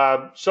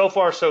yeah, so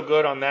far so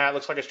good on that.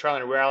 Looks like it's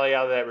trying to rally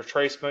out of that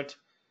retracement.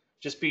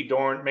 Just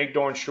make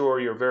darn sure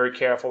you're very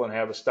careful and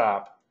have a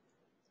stop.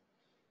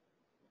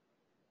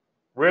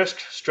 Risk,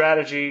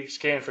 strategy,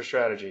 scan for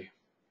strategy.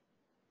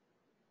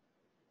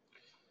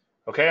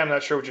 Okay, I'm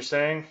not sure what you're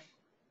saying,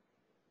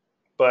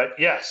 but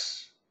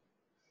yes.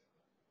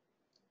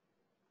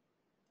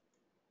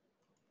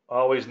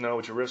 Always know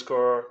what your risks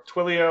are.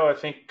 Twilio, I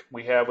think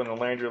we have on the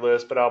Landry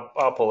list, but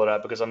I'll pull it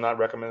up because I'm not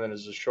recommending it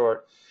as a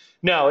short.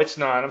 No, it's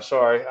not. I'm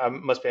sorry. I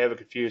must be having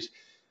confused.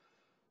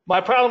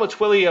 My problem with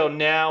Twilio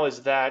now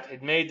is that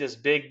it made this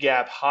big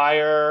gap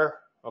higher.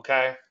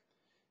 Okay,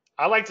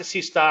 I like to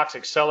see stocks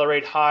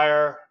accelerate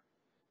higher.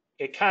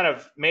 It kind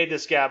of made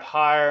this gap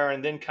higher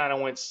and then kind of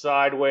went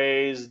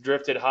sideways,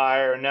 drifted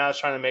higher, and now it's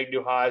trying to make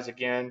new highs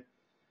again.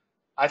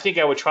 I think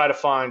I would try to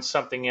find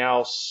something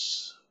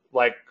else,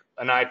 like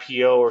an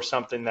IPO or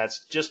something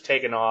that's just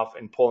taken off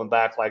and pulling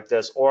back like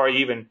this, or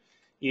even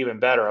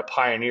better, a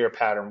pioneer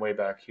pattern way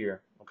back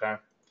here. Okay,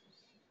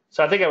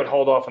 so I think I would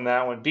hold off on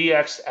that one.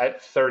 BX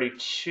at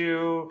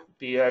 32.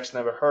 BX,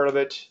 never heard of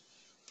it.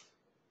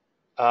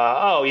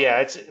 Oh yeah,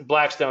 it's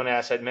Blackstone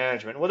Asset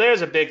Management. Well,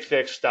 there's a big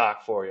thick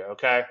stock for you,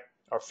 okay?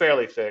 Or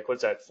fairly thick.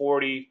 What's that?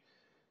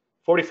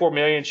 44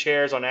 million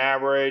shares on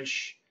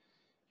average.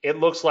 It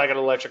looks like an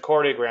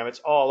electrocardiogram. It's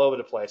all over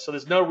the place. So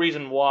there's no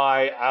reason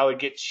why I would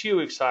get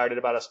too excited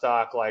about a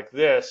stock like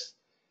this.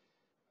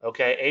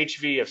 Okay,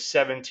 HV of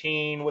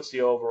 17. What's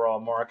the overall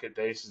market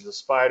basis? The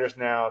spiders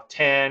now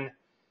 10.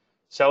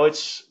 So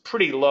it's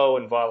pretty low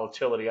in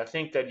volatility. I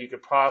think that you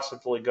could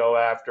possibly go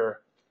after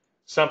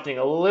something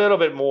a little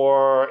bit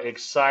more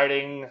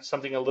exciting,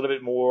 something a little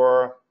bit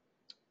more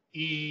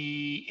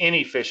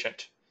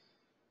inefficient.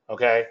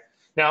 Okay.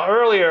 Now,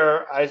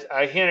 earlier,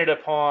 I hinted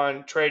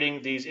upon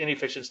trading these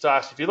inefficient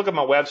stocks. If you look at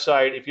my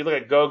website, if you look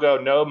at GoGo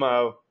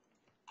NoMo,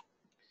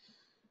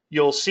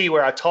 you'll see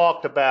where I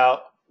talked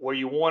about where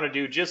you want to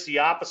do just the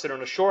opposite on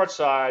the short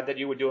side that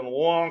you would do on the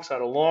long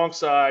side.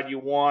 Alongside, you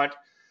want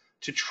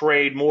to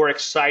trade more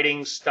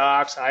exciting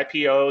stocks,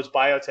 IPOs,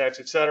 biotechs,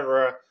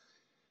 etc.,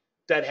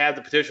 that have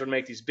the potential to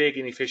make these big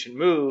inefficient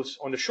moves.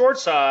 On the short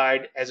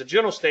side, as a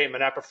general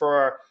statement, I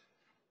prefer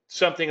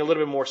something a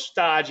little bit more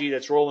stodgy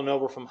that's rolling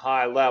over from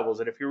high levels.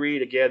 And if you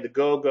read again the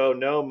GoGo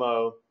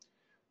NoMo,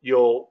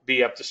 you'll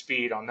be up to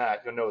speed on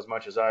that. You'll know as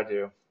much as I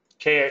do.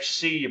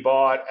 KHC you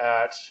bought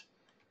at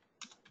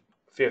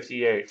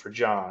 58 for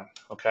John.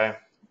 Okay.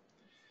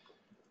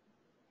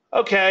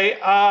 Okay.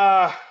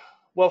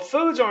 Well,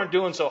 foods aren't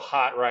doing so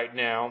hot right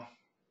now.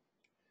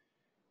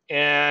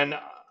 And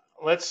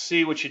let's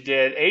see what you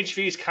did.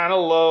 HV is kind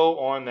of low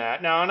on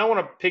that. Now, I don't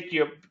want to pick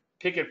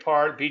it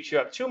apart, beat you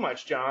up too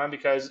much, John,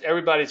 because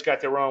everybody's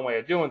got their own way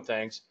of doing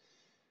things.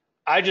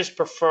 I just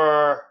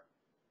prefer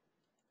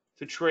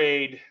to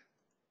trade.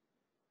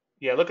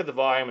 Yeah, look at the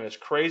volume and this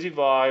crazy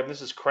volume.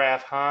 This is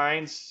Kraft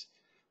Heinz.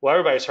 Well,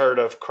 everybody's heard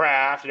of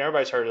Kraft and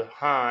everybody's heard of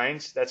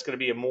Heinz. That's going to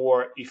be a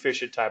more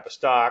efficient type of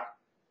stock.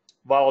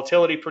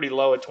 Volatility pretty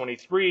low at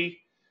 23.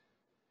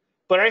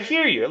 But I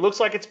hear you. It looks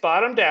like it's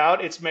bottomed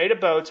out. It's made a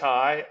bow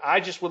tie. I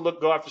just would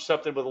go after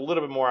something with a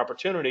little bit more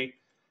opportunity.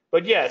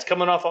 But yeah, it's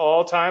coming off of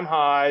all-time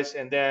highs,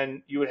 and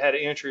then you would have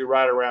an entry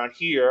right around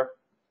here.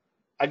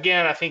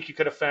 Again, I think you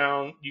could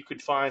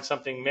find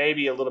something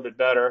maybe a little bit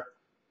better.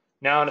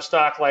 Now in a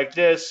stock like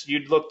this,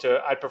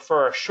 I'd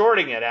prefer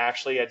shorting it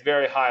actually at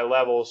very high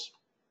levels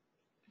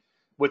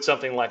with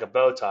something like a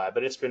bow tie,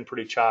 but it's been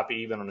pretty choppy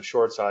even on the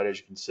short side, as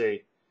you can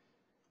see.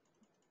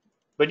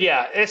 But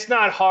yeah, it's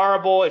not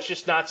horrible. It's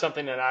just not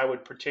something that I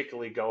would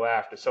particularly go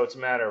after. So it's a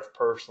matter of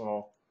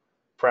personal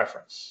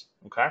preference.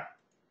 Okay?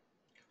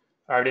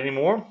 All right, any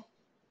more?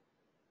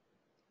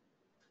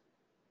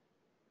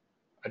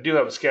 I do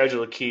have a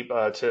schedule to keep.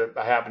 I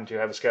happen to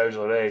have a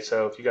schedule today.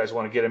 So if you guys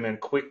want to get them in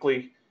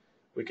quickly,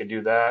 we can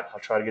do that. I'll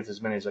try to get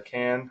as many as I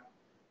can.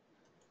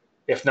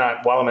 If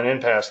not, while I'm in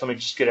impasse, let me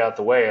just get out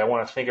the way. I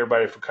want to thank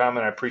everybody for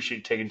coming. I appreciate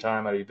you taking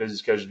time out of your busy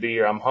schedule to be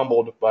here. I'm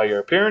humbled by your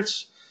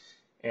appearance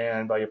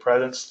and by your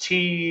presence.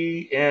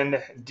 TNDM.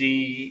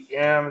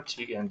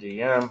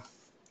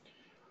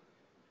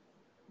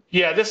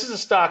 Yeah, this is a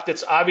stock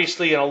that's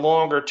obviously in a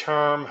longer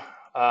term,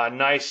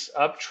 nice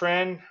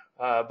uptrend,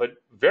 but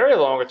very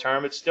longer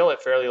term, it's still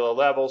at fairly low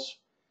levels.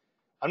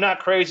 I'm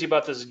not crazy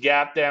about this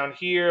gap down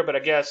here, but I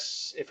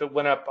guess if it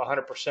went up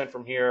 100%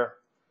 from here,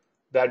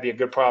 that'd be a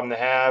good problem to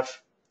have.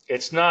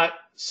 It's not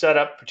set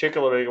up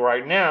particularly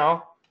right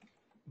now,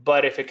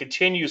 but if it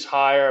continues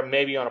higher,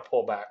 maybe on a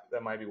pullback,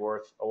 that might be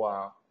worth a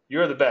while.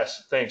 You're the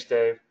best. Thanks,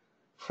 Dave.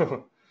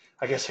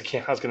 I guess I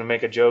can't. I was going to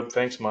make a joke.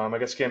 Thanks, Mom. I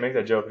guess I can't make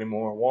that joke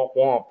anymore.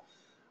 Womp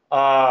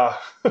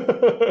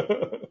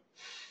womp.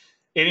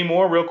 Any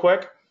more real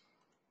quick?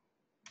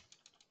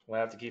 We'll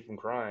have to keep them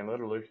crying,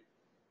 literally.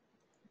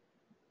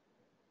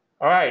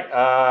 All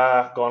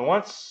right. Going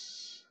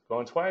once,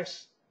 going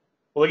twice.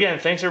 Well, again,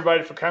 thanks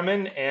everybody for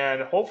coming,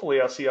 and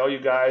hopefully I'll see all you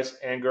guys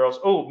and girls.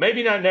 Oh,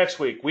 maybe not next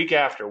week, week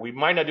after. We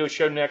might not do a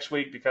show next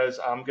week because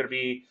I'm going to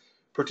be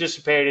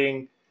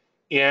participating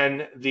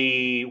in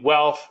the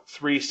Wealth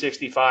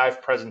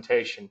 365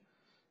 presentation,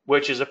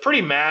 which is a pretty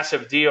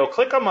massive deal.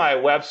 Click on my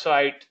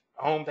website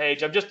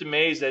homepage. I'm just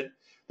amazed that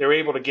they're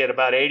able to get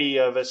about 80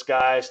 of us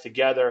guys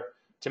together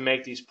to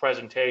make these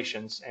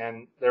presentations,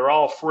 and they're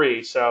all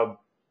free, so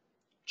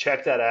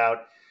check that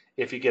out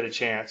if you get a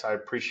chance. I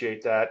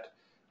appreciate that.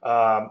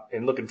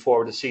 And looking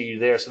forward to seeing you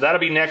there. So that'll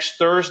be next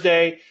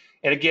Thursday.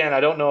 And again, I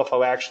don't know if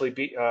I'll actually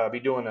be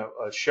doing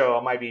a show.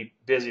 I might be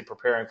busy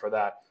preparing for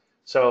that.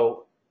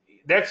 So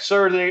next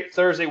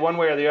Thursday, one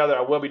way or the other,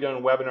 I will be doing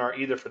a webinar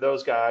either for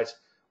those guys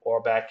or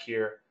back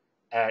here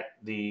at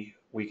the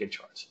Weekend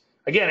Charts.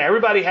 Again,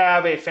 everybody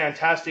have a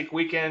fantastic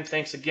weekend.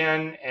 Thanks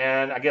again.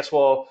 And I guess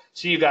we'll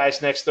see you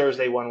guys next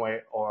Thursday, one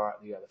way or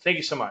the other. Thank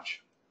you so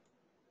much.